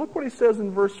prepared. And so look what he says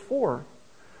in verse 4.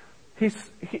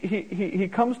 he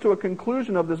comes to a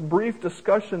conclusion of this brief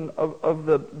discussion of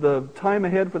the time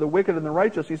ahead for the wicked and the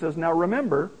righteous. He says, now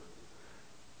remember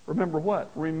what?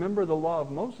 Remember the law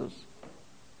of Moses.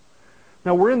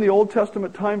 Now we're in the Old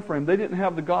Testament time frame. They didn't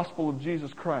have the gospel of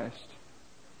Jesus Christ.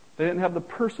 They didn't have the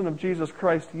person of Jesus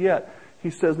Christ yet. He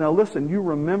says, now listen, you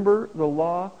remember the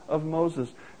law of Moses.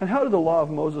 And how did the law of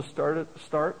Moses start?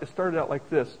 It started out like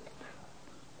this.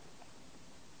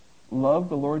 Love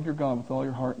the Lord your God with all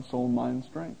your heart and soul, mind, and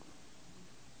strength.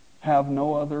 Have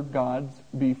no other gods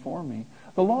before me.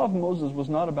 The law of Moses was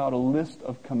not about a list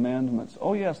of commandments.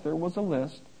 Oh yes, there was a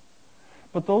list.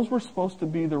 But those were supposed to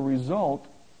be the result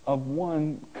of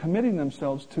one committing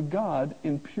themselves to God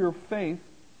in pure faith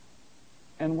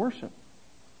and worship.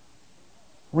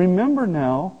 Remember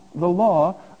now the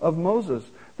law of Moses.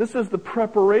 This is the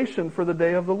preparation for the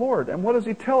day of the Lord. And what does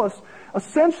he tell us?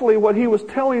 Essentially what he was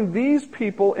telling these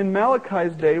people in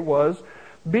Malachi's day was,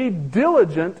 be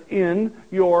diligent in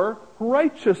your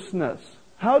righteousness.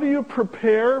 How do you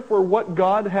prepare for what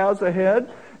God has ahead?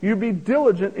 You be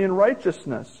diligent in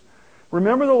righteousness.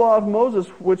 Remember the law of Moses,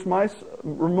 remember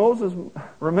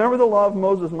the law of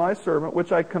Moses, my servant,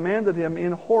 which I commanded him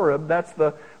in Horeb. That's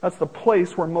the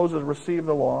place where Moses received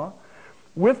the law,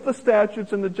 with the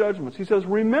statutes and the judgments. He says,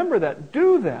 remember that.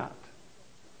 Do that.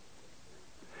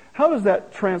 How does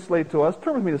that translate to us?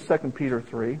 Turn with me to 2 Peter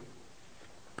 3.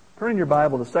 Turn in your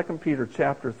Bible to 2 Peter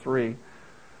chapter 3.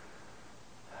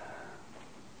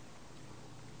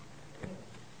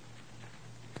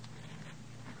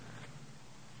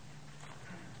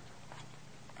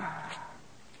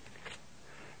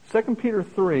 Second Peter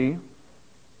 3,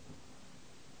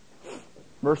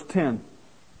 verse 10.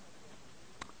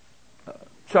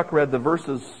 Chuck read the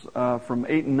verses from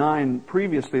 8 and 9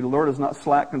 previously. The Lord is not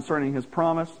slack concerning His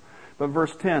promise. But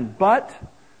verse 10, but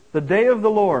the day of the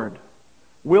Lord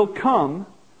will come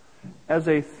as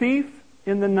a thief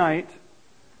in the night,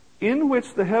 in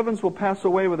which the heavens will pass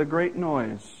away with a great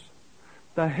noise.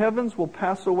 The heavens will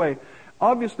pass away.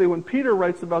 Obviously, when Peter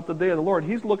writes about the day of the Lord,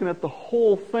 he's looking at the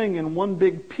whole thing in one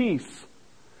big piece.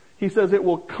 He says it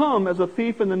will come as a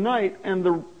thief in the night, and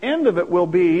the end of it will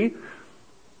be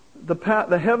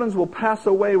the heavens will pass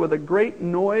away with a great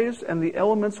noise, and the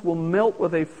elements will melt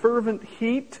with a fervent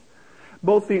heat.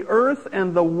 Both the earth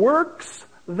and the works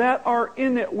that are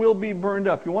in it will be burned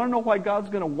up. You want to know why God's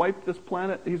going to wipe this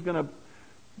planet? He's going to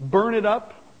burn it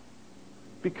up?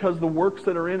 Because the works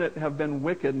that are in it have been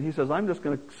wicked. And he says, I'm just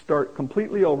going to start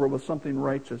completely over with something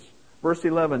righteous. Verse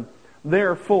 11,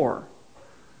 therefore,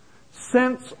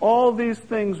 since all these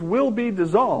things will be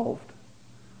dissolved,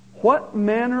 what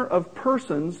manner of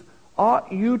persons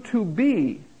ought you to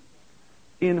be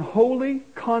in holy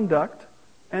conduct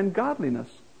and godliness,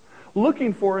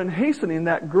 looking for and hastening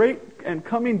that great and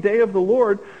coming day of the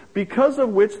Lord, because of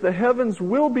which the heavens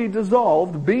will be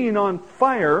dissolved, being on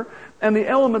fire, and the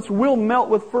elements will melt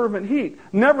with fervent heat.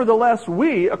 Nevertheless,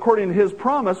 we, according to His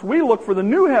promise, we look for the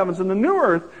new heavens and the new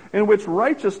earth in which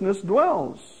righteousness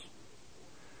dwells.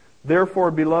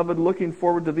 Therefore, beloved, looking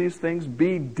forward to these things,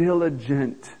 be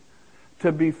diligent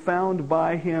to be found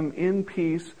by Him in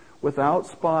peace, without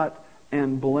spot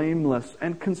and blameless.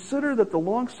 And consider that the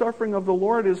long-suffering of the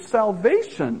Lord is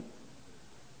salvation.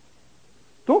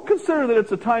 Don't consider that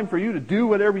it's a time for you to do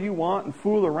whatever you want and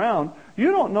fool around.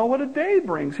 You don't know what a day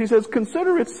brings. He says,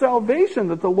 consider it salvation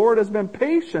that the Lord has been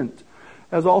patient,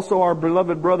 as also our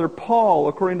beloved brother Paul,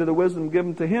 according to the wisdom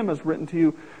given to him, has written to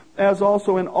you, as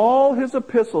also in all his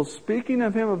epistles, speaking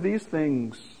of him of these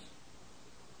things.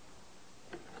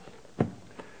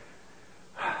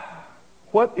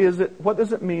 What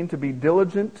does it mean to be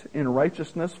diligent in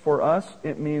righteousness for us?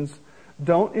 It means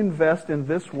don't invest in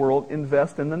this world,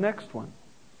 invest in the next one.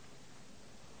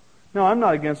 Now, I'm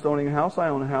not against owning a house. I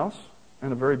own a house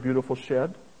and a very beautiful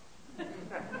shed.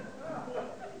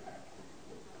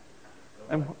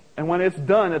 And when it's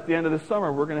done at the end of the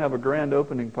summer, we're going to have a grand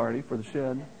opening party for the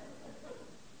shed.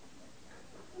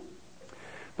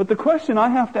 But the question I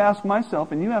have to ask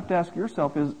myself, and you have to ask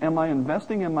yourself, is, am I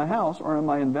investing in my house or am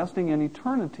I investing in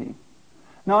eternity?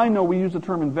 Now, I know we use the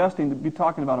term investing to be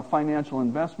talking about a financial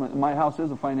investment, and my house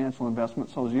is a financial investment,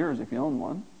 so is yours if you own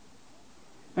one.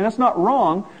 And that's not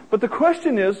wrong, but the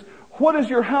question is, what is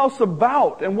your house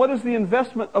about, and what is the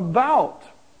investment about?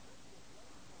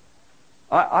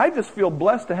 I just feel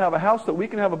blessed to have a house that we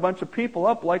can have a bunch of people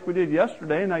up like we did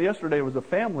yesterday. Now, yesterday was a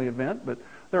family event, but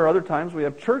there are other times we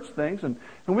have church things, and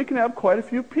we can have quite a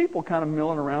few people kind of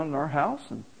milling around in our house,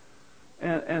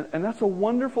 and that's a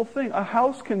wonderful thing. A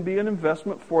house can be an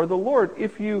investment for the Lord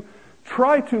if you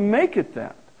try to make it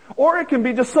that. Or it can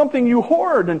be just something you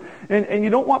hoard and you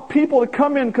don't want people to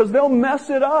come in because they'll mess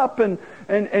it up and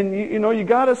you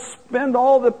gotta spend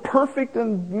all the perfect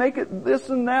and make it this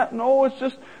and that and it's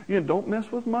just, don't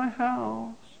mess with my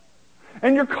house.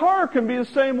 And your car can be the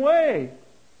same way.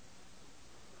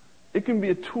 It can be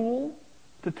a tool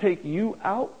to take you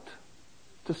out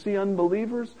to see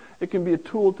unbelievers. It can be a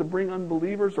tool to bring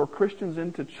unbelievers or Christians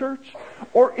into church.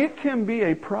 Or it can be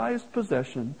a prized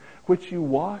possession which you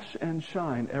wash and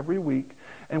shine every week,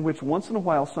 and which once in a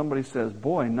while somebody says,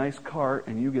 boy, nice car,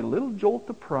 and you get a little jolt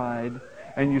of pride,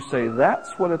 and you say,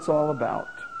 that's what it's all about.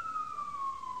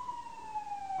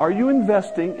 Are you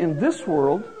investing in this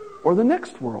world or the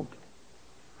next world?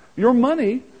 Your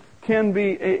money can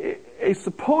be a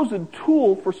supposed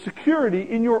tool for security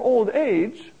in your old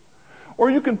age, or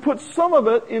you can put some of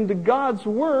it into God's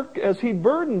work as He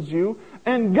burdens you,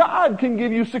 and God can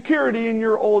give you security in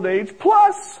your old age.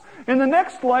 Plus, in the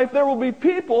next life, there will be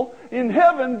people in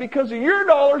heaven because of your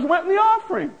dollars went in the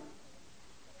offering.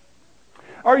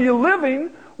 Are you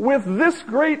living with this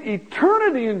great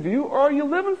eternity in view, or are you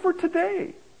living for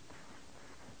today?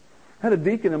 I had a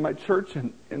deacon in my church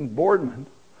in Boardman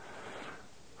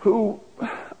who,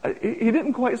 he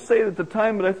didn't quite say it at the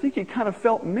time, but I think he kind of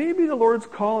felt maybe the Lord's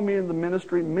calling me into the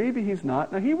ministry, maybe He's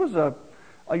not. Now, he was a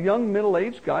young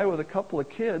middle-aged guy with a couple of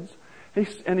kids.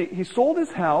 He sold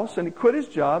his house and he quit his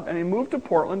job and he moved to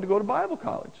Portland to go to Bible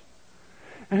college.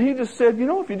 And he just said,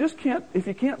 if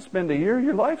you can't spend a year of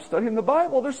your life studying the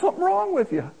Bible, there's something wrong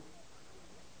with you.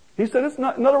 He said, in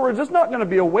other words, it's not going to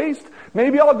be a waste.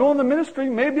 Maybe I'll go in the ministry,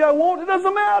 maybe I won't. It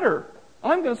doesn't matter.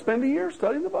 I'm going to spend a year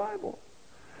studying the Bible.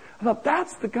 I thought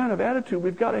that's the kind of attitude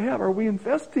we've got to have. Are we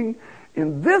investing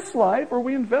in this life or are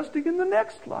we investing in the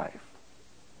next life?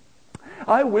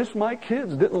 I wish my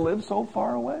kids didn't live so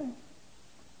far away.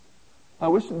 I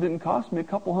wish it didn't cost me a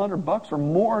couple $100 or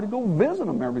more to go visit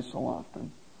them every so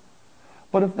often.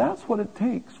 But if that's what it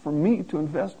takes for me to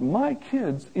invest my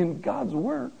kids in God's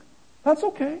work, that's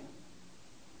okay.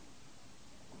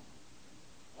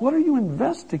 What are you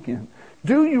investing in?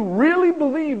 Do you really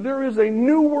believe there is a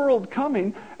new world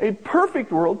coming, a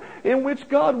perfect world, in which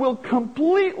God will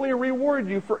completely reward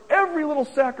you for every little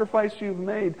sacrifice you've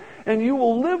made, and you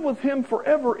will live with Him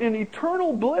forever in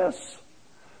eternal bliss?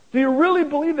 Do you really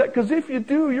believe that? Because if you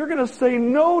do, you're going to say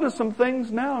no to some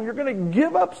things now. You're going to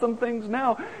give up some things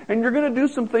now, and you're going to do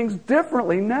some things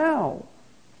differently now.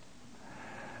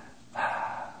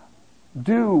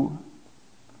 Do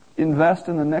invest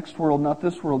in the next world, not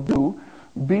this world. Do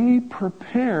be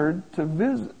prepared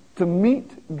to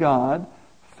meet God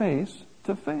face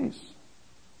to face.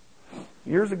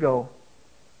 Years ago,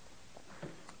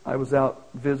 I was out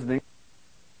visiting.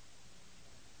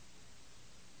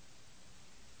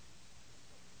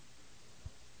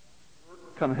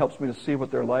 Kind of helps me to see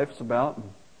what their life's about. And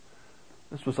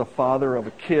this was a father of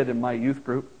a kid in my youth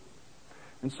group.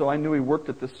 And so I knew he worked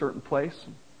at this certain place.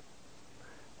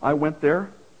 I went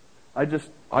there. I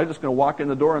just going to walk in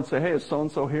the door and say, hey, is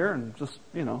so-and-so here? And just,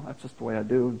 that's just the way I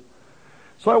do.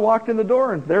 So I walked in the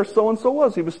door and there so-and-so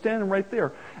was. He was standing right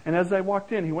there. And as I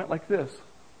walked in, he went like this.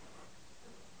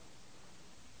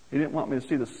 He didn't want me to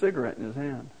see the cigarette in his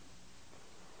hand.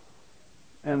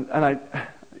 And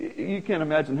you can't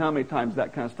imagine how many times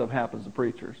that kind of stuff happens to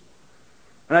preachers.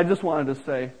 And I just wanted to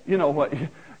say, you know what?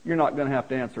 You're not going to have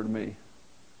to answer to me.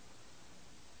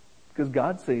 Because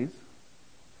God sees.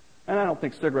 And I don't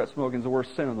think cigarette smoking is the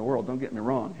worst sin in the world. Don't get me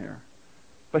wrong here.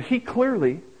 But He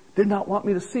clearly did not want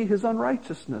me to see his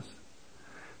unrighteousness.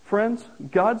 Friends,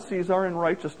 God sees our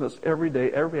unrighteousness every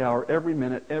day, every hour, every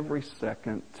minute, every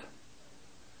second.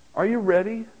 Are you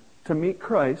ready to meet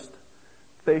Christ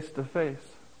face to face?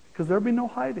 Because there'll be no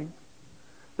hiding.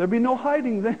 There'll be no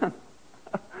hiding then.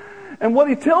 And what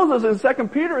He tells us in 2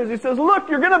 Peter is He says, look,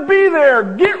 you're going to be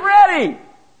there. Get ready.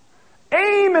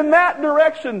 Aim in that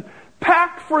direction.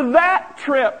 Pack for that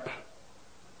trip.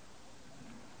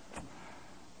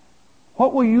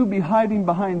 What will you be hiding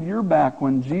behind your back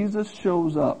when Jesus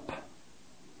shows up?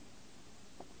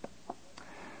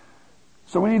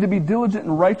 So we need to be diligent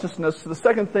in righteousness. The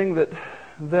second thing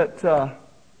that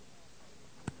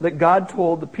God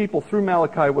told the people through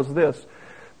Malachi was this: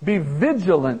 be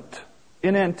vigilant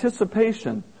in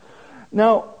anticipation.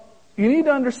 Now, you need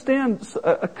to understand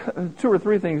two or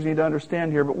three things you need to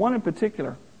understand here, but one in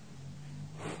particular.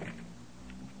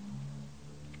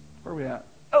 Where are we at?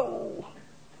 Oh!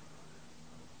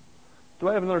 Do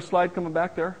I have another slide coming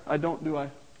back there? I don't, do I?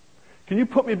 Can you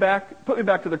put me back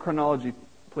to the chronology,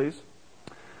 please?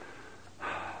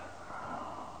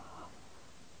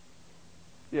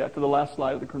 Yeah, to the last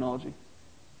slide of the chronology.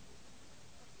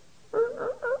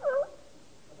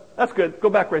 That's good. Go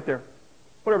back right there.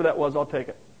 Whatever that was, I'll take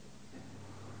it.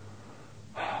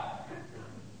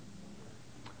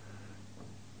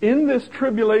 In this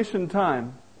tribulation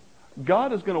time,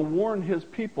 God is going to warn His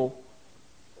people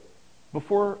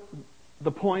before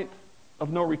the point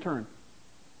of no return.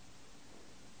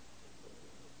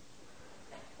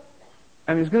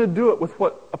 And He's going to do it with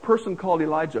what a person called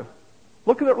Elijah.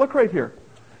 Look at it. Look right here.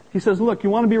 He says, look, you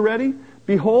want to be ready?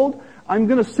 Behold, I'm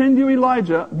going to send you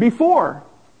Elijah before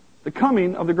the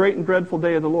coming of the great and dreadful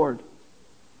day of the Lord.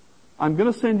 I'm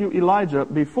going to send you Elijah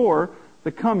before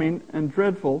the coming and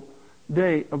dreadful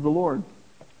day of the Lord.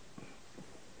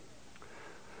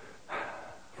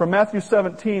 From Matthew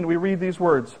 17, we read these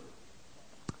words.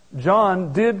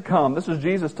 John did come. This is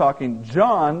Jesus talking.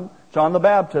 John the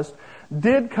Baptist,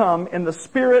 did come in the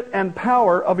spirit and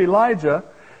power of Elijah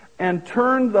and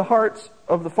turned the hearts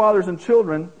of the fathers and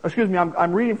children. Excuse me,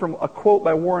 I'm reading from a quote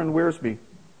by Warren Wiersbe.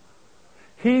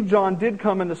 He, John, did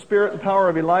come in the spirit and power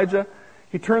of Elijah.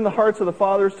 He turned the hearts of the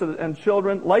fathers and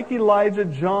children. Like Elijah,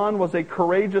 John was a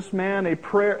courageous man,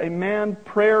 a man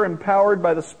prayer empowered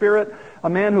by the Spirit, a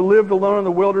man who lived alone in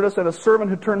the wilderness, and a servant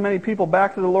who turned many people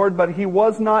back to the Lord, but he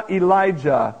was not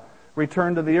Elijah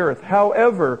returned to the earth.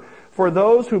 However, for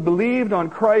those who believed on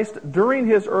Christ during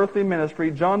His earthly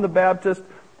ministry, John the Baptist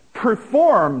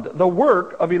performed the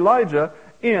work of Elijah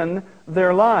in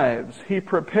their lives. He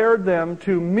prepared them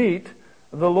to meet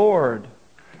the Lord.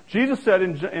 Jesus said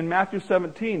in Matthew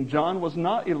 17, John was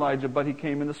not Elijah, but he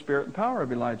came in the spirit and power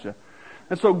of Elijah.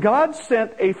 And so God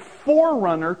sent a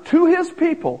forerunner to His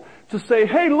people to say,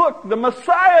 hey, look, the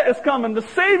Messiah is coming, the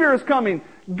Savior is coming,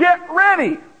 get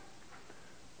ready.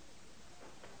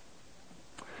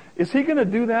 Is He going to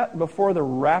do that before the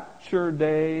rapture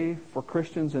day for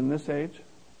Christians in this age?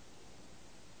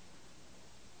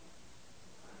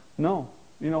 No.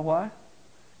 You know why?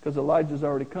 Because Elijah's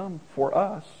already come for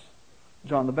us,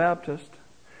 John the Baptist.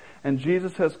 And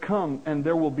Jesus has come, and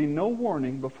there will be no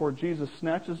warning before Jesus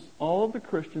snatches all of the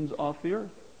Christians off the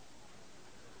earth.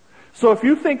 So if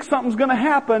you think something's going to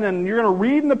happen, and you're going to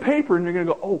read in the paper, and you're going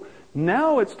to go, oh,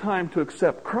 now it's time to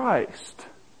accept Christ,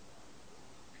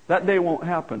 that day won't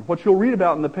happen. What you'll read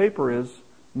about in the paper is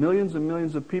millions and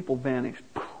millions of people vanished.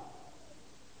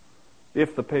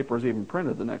 If the paper is even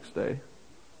printed the next day.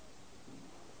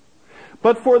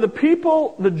 But for the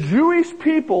people, the Jewish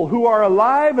people who are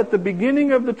alive at the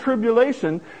beginning of the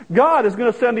tribulation, God is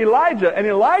going to send Elijah, and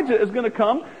Elijah is going to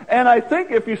come, and I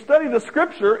think if you study the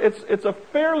Scripture, it's a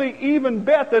fairly even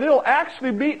bet that it'll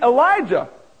actually be Elijah.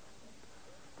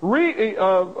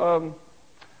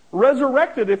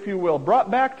 Resurrected, if you will,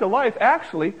 brought back to life.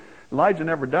 Actually, Elijah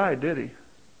never died, did he?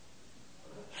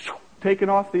 Taken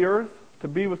off the earth to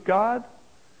be with God.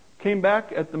 Came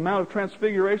back at the Mount of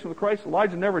Transfiguration with Christ.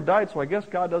 Elijah never died, so I guess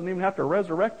God doesn't even have to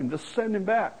resurrect him. Just send him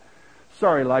back.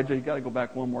 Sorry, Elijah, you got to go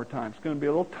back one more time. It's going to be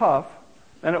a little tough,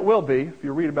 and it will be if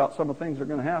you read about some of the things that are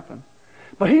going to happen.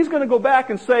 But He's going to go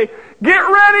back and say, get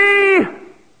ready!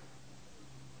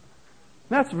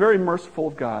 That's very merciful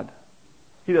of God.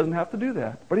 He doesn't have to do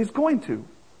that, but He's going to.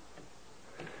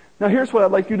 Now here's what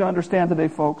I'd like you to understand today,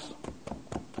 folks.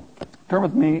 Turn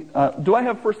with me. Do I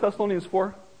have 1 Thessalonians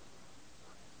 4?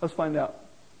 Let's find out.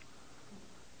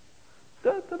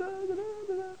 Da, da, da, da, da,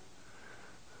 da.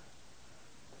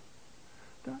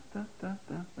 Da, da, da,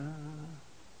 da, da.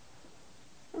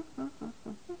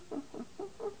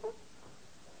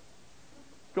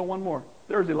 Go one more.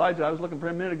 There's Elijah. I was looking for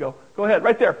him a minute ago. Go ahead.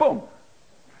 Right there. Boom.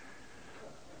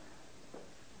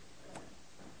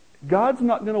 God's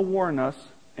not going to warn us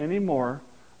any more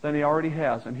than He already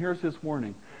has. And here's His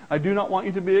warning. I do not want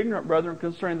you to be ignorant, brethren,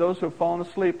 concerning those who have fallen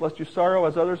asleep, lest you sorrow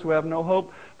as others who have no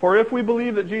hope. For if we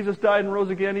believe that Jesus died and rose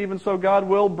again, even so God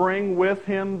will bring with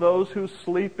Him those who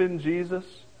sleep in Jesus.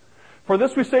 For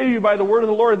this we say to you by the word of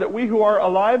the Lord, that we who are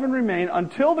alive and remain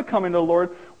until the coming of the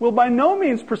Lord will by no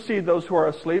means precede those who are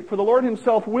asleep. For the Lord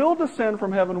Himself will descend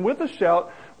from heaven with a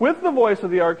shout, with the voice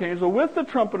of the archangel, with the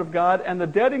trumpet of God, and the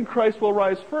dead in Christ will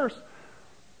rise first.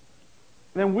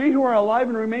 Then we who are alive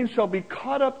and remain shall be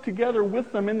caught up together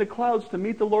with them in the clouds to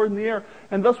meet the Lord in the air,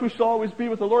 and thus we shall always be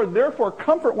with the Lord. Therefore,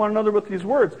 comfort one another with these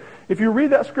words. If you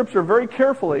read that scripture very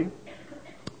carefully,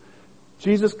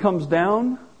 Jesus comes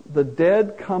down, the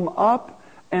dead come up,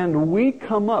 and we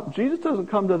come up. Jesus doesn't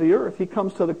come to the earth. He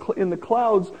comes to in the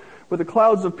clouds, with the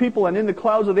clouds of people and in the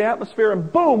clouds of the atmosphere,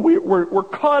 and boom, we're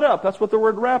caught up. That's what the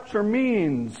word rapture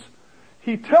means.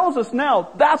 He tells us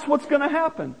now that's what's going to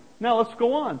happen. Now let's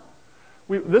go on.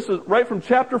 This is right from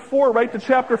chapter 4 right to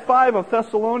chapter 5 of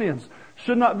Thessalonians.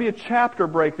 Should not be a chapter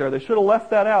break there. They should have left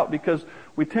that out because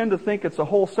we tend to think it's a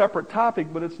whole separate topic,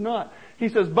 but it's not. He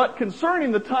says, but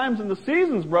concerning the times and the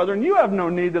seasons, brethren, you have no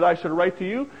need that I should write to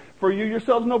you, for you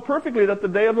yourselves know perfectly that the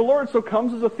day of the Lord so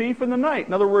comes as a thief in the night.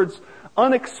 In other words,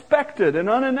 unexpected and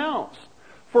unannounced.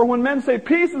 For when men say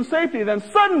peace and safety, then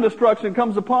sudden destruction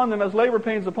comes upon them as labor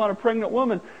pains upon a pregnant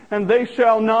woman, and they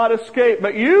shall not escape.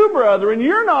 But you, brethren,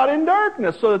 you're not in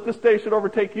darkness, so that this day should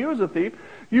overtake you as a thief.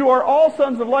 You are all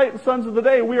sons of light and sons of the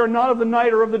day. We are not of the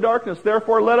night or of the darkness.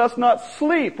 Therefore, let us not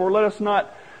sleep, or let us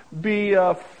not be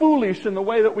foolish in the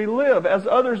way that we live, as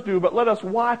others do, but let us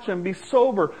watch and be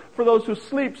sober. For those who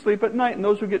sleep, sleep at night, and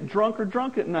those who get drunk are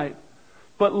drunk at night.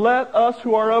 But let us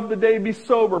who are of the day be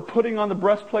sober, putting on the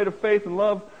breastplate of faith and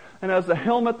love, and as the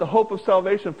helmet the hope of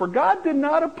salvation. For God did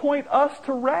not appoint us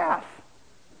to wrath,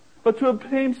 but to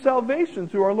obtain salvation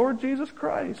through our Lord Jesus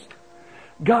Christ.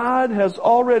 God has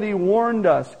already warned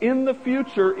us in the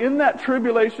future, in that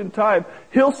tribulation time,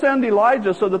 He'll send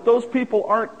Elijah so that those people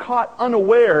aren't caught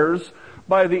unawares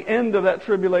by the end of that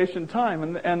tribulation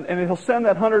time. And He'll send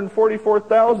that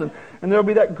 144,000. And there'll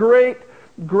be that great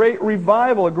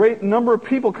revival, a great number of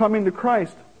people coming to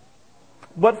Christ.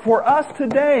 But for us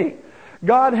today,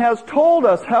 God has told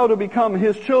us how to become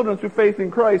His children through faith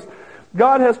in Christ.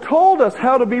 God has told us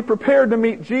how to be prepared to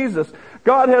meet Jesus.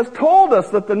 God has told us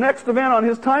that the next event on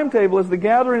His timetable is the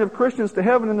gathering of Christians to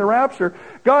heaven in the rapture.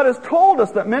 God has told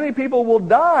us that many people will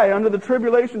die under the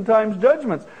tribulation time's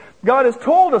judgments. God has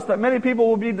told us that many people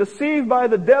will be deceived by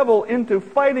the devil into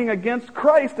fighting against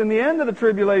Christ in the end of the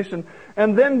tribulation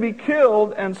and then be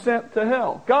killed and sent to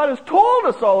hell. God has told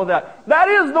us all of that. That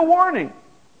is the warning.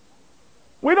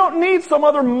 We don't need some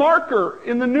other marker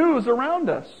in the news around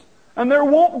us. And there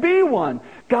won't be one.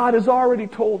 God has already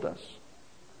told us.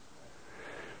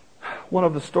 One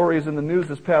of the stories in the news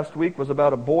this past week was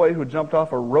about a boy who jumped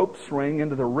off a rope swing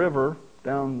into the river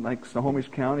down like Snohomish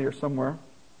County or somewhere.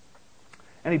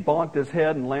 And he bonked his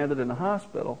head and landed in the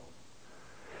hospital.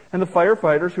 And the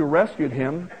firefighters who rescued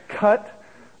him cut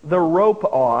the rope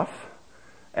off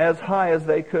as high as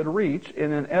they could reach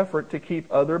in an effort to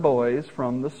keep other boys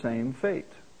from the same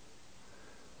fate.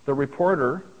 The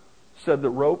reporter said the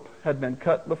rope had been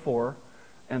cut before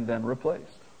and then replaced.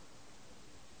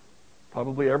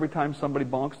 Probably every time somebody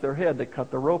bonks their head, they cut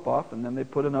the rope off and then they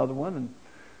put another one. And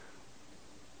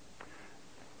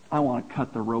I want to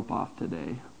cut the rope off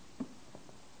today.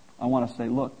 I want to say,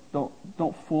 look,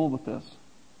 don't fool with this.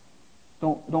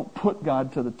 Don't put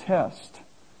God to the test.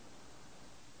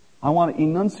 I want to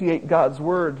enunciate God's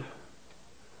word.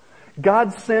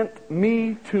 God sent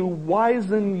me to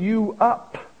wizen you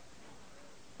up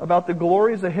about the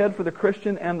glories ahead for the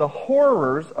Christian and the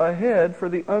horrors ahead for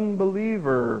the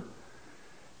unbeliever.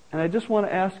 And I just want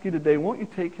to ask you today, won't you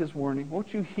take His warning?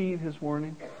 Won't you heed His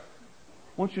warning?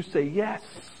 Won't you say, yes,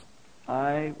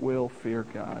 I will fear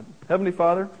God. Heavenly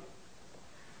Father,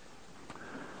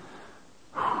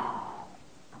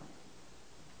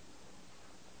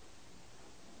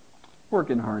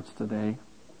 work in hearts today.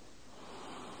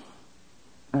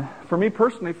 For me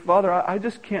personally, Father, I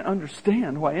just can't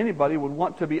understand why anybody would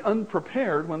want to be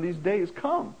unprepared when these days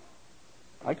come.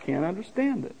 I can't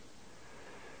understand it.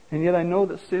 And yet I know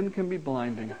that sin can be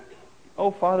blinding.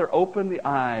 Oh, Father, open the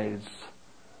eyes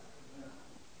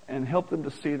and help them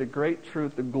to see the great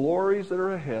truth, the glories that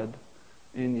are ahead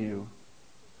in You.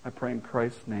 I pray in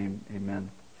Christ's name, amen.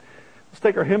 Let's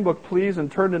take our hymn book, please, and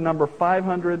turn to number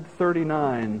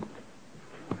 539.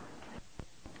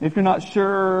 If you're not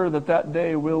sure that that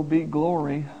day will be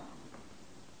glory,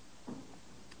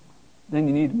 then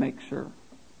you need to make sure.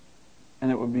 And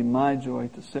it would be my joy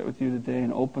to sit with you today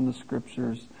and open the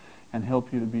Scriptures and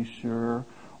help you to be sure.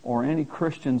 Or any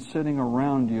Christian sitting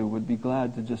around you would be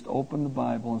glad to just open the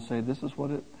Bible and say, this is what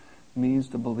it means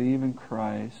to believe in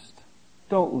Christ.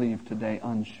 Don't leave today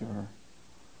unsure.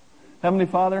 Heavenly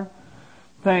Father,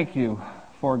 thank You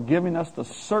for giving us the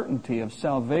certainty of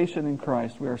salvation in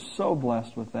Christ. We are so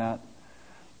blessed with that.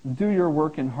 Do Your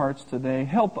work in hearts today.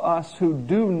 Help us who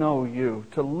do know You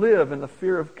to live in the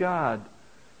fear of God.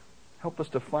 Help us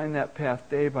to find that path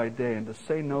day by day and to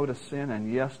say no to sin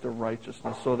and yes to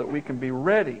righteousness so that we can be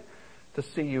ready to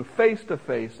see You face to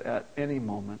face at any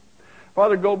moment.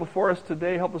 Father, go before us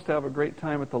today. Help us to have a great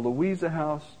time at the Louisa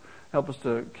House. Help us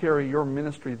to carry Your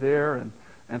ministry there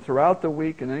and throughout the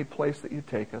week in any place that You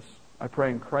take us. I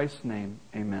pray in Christ's name,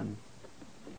 amen.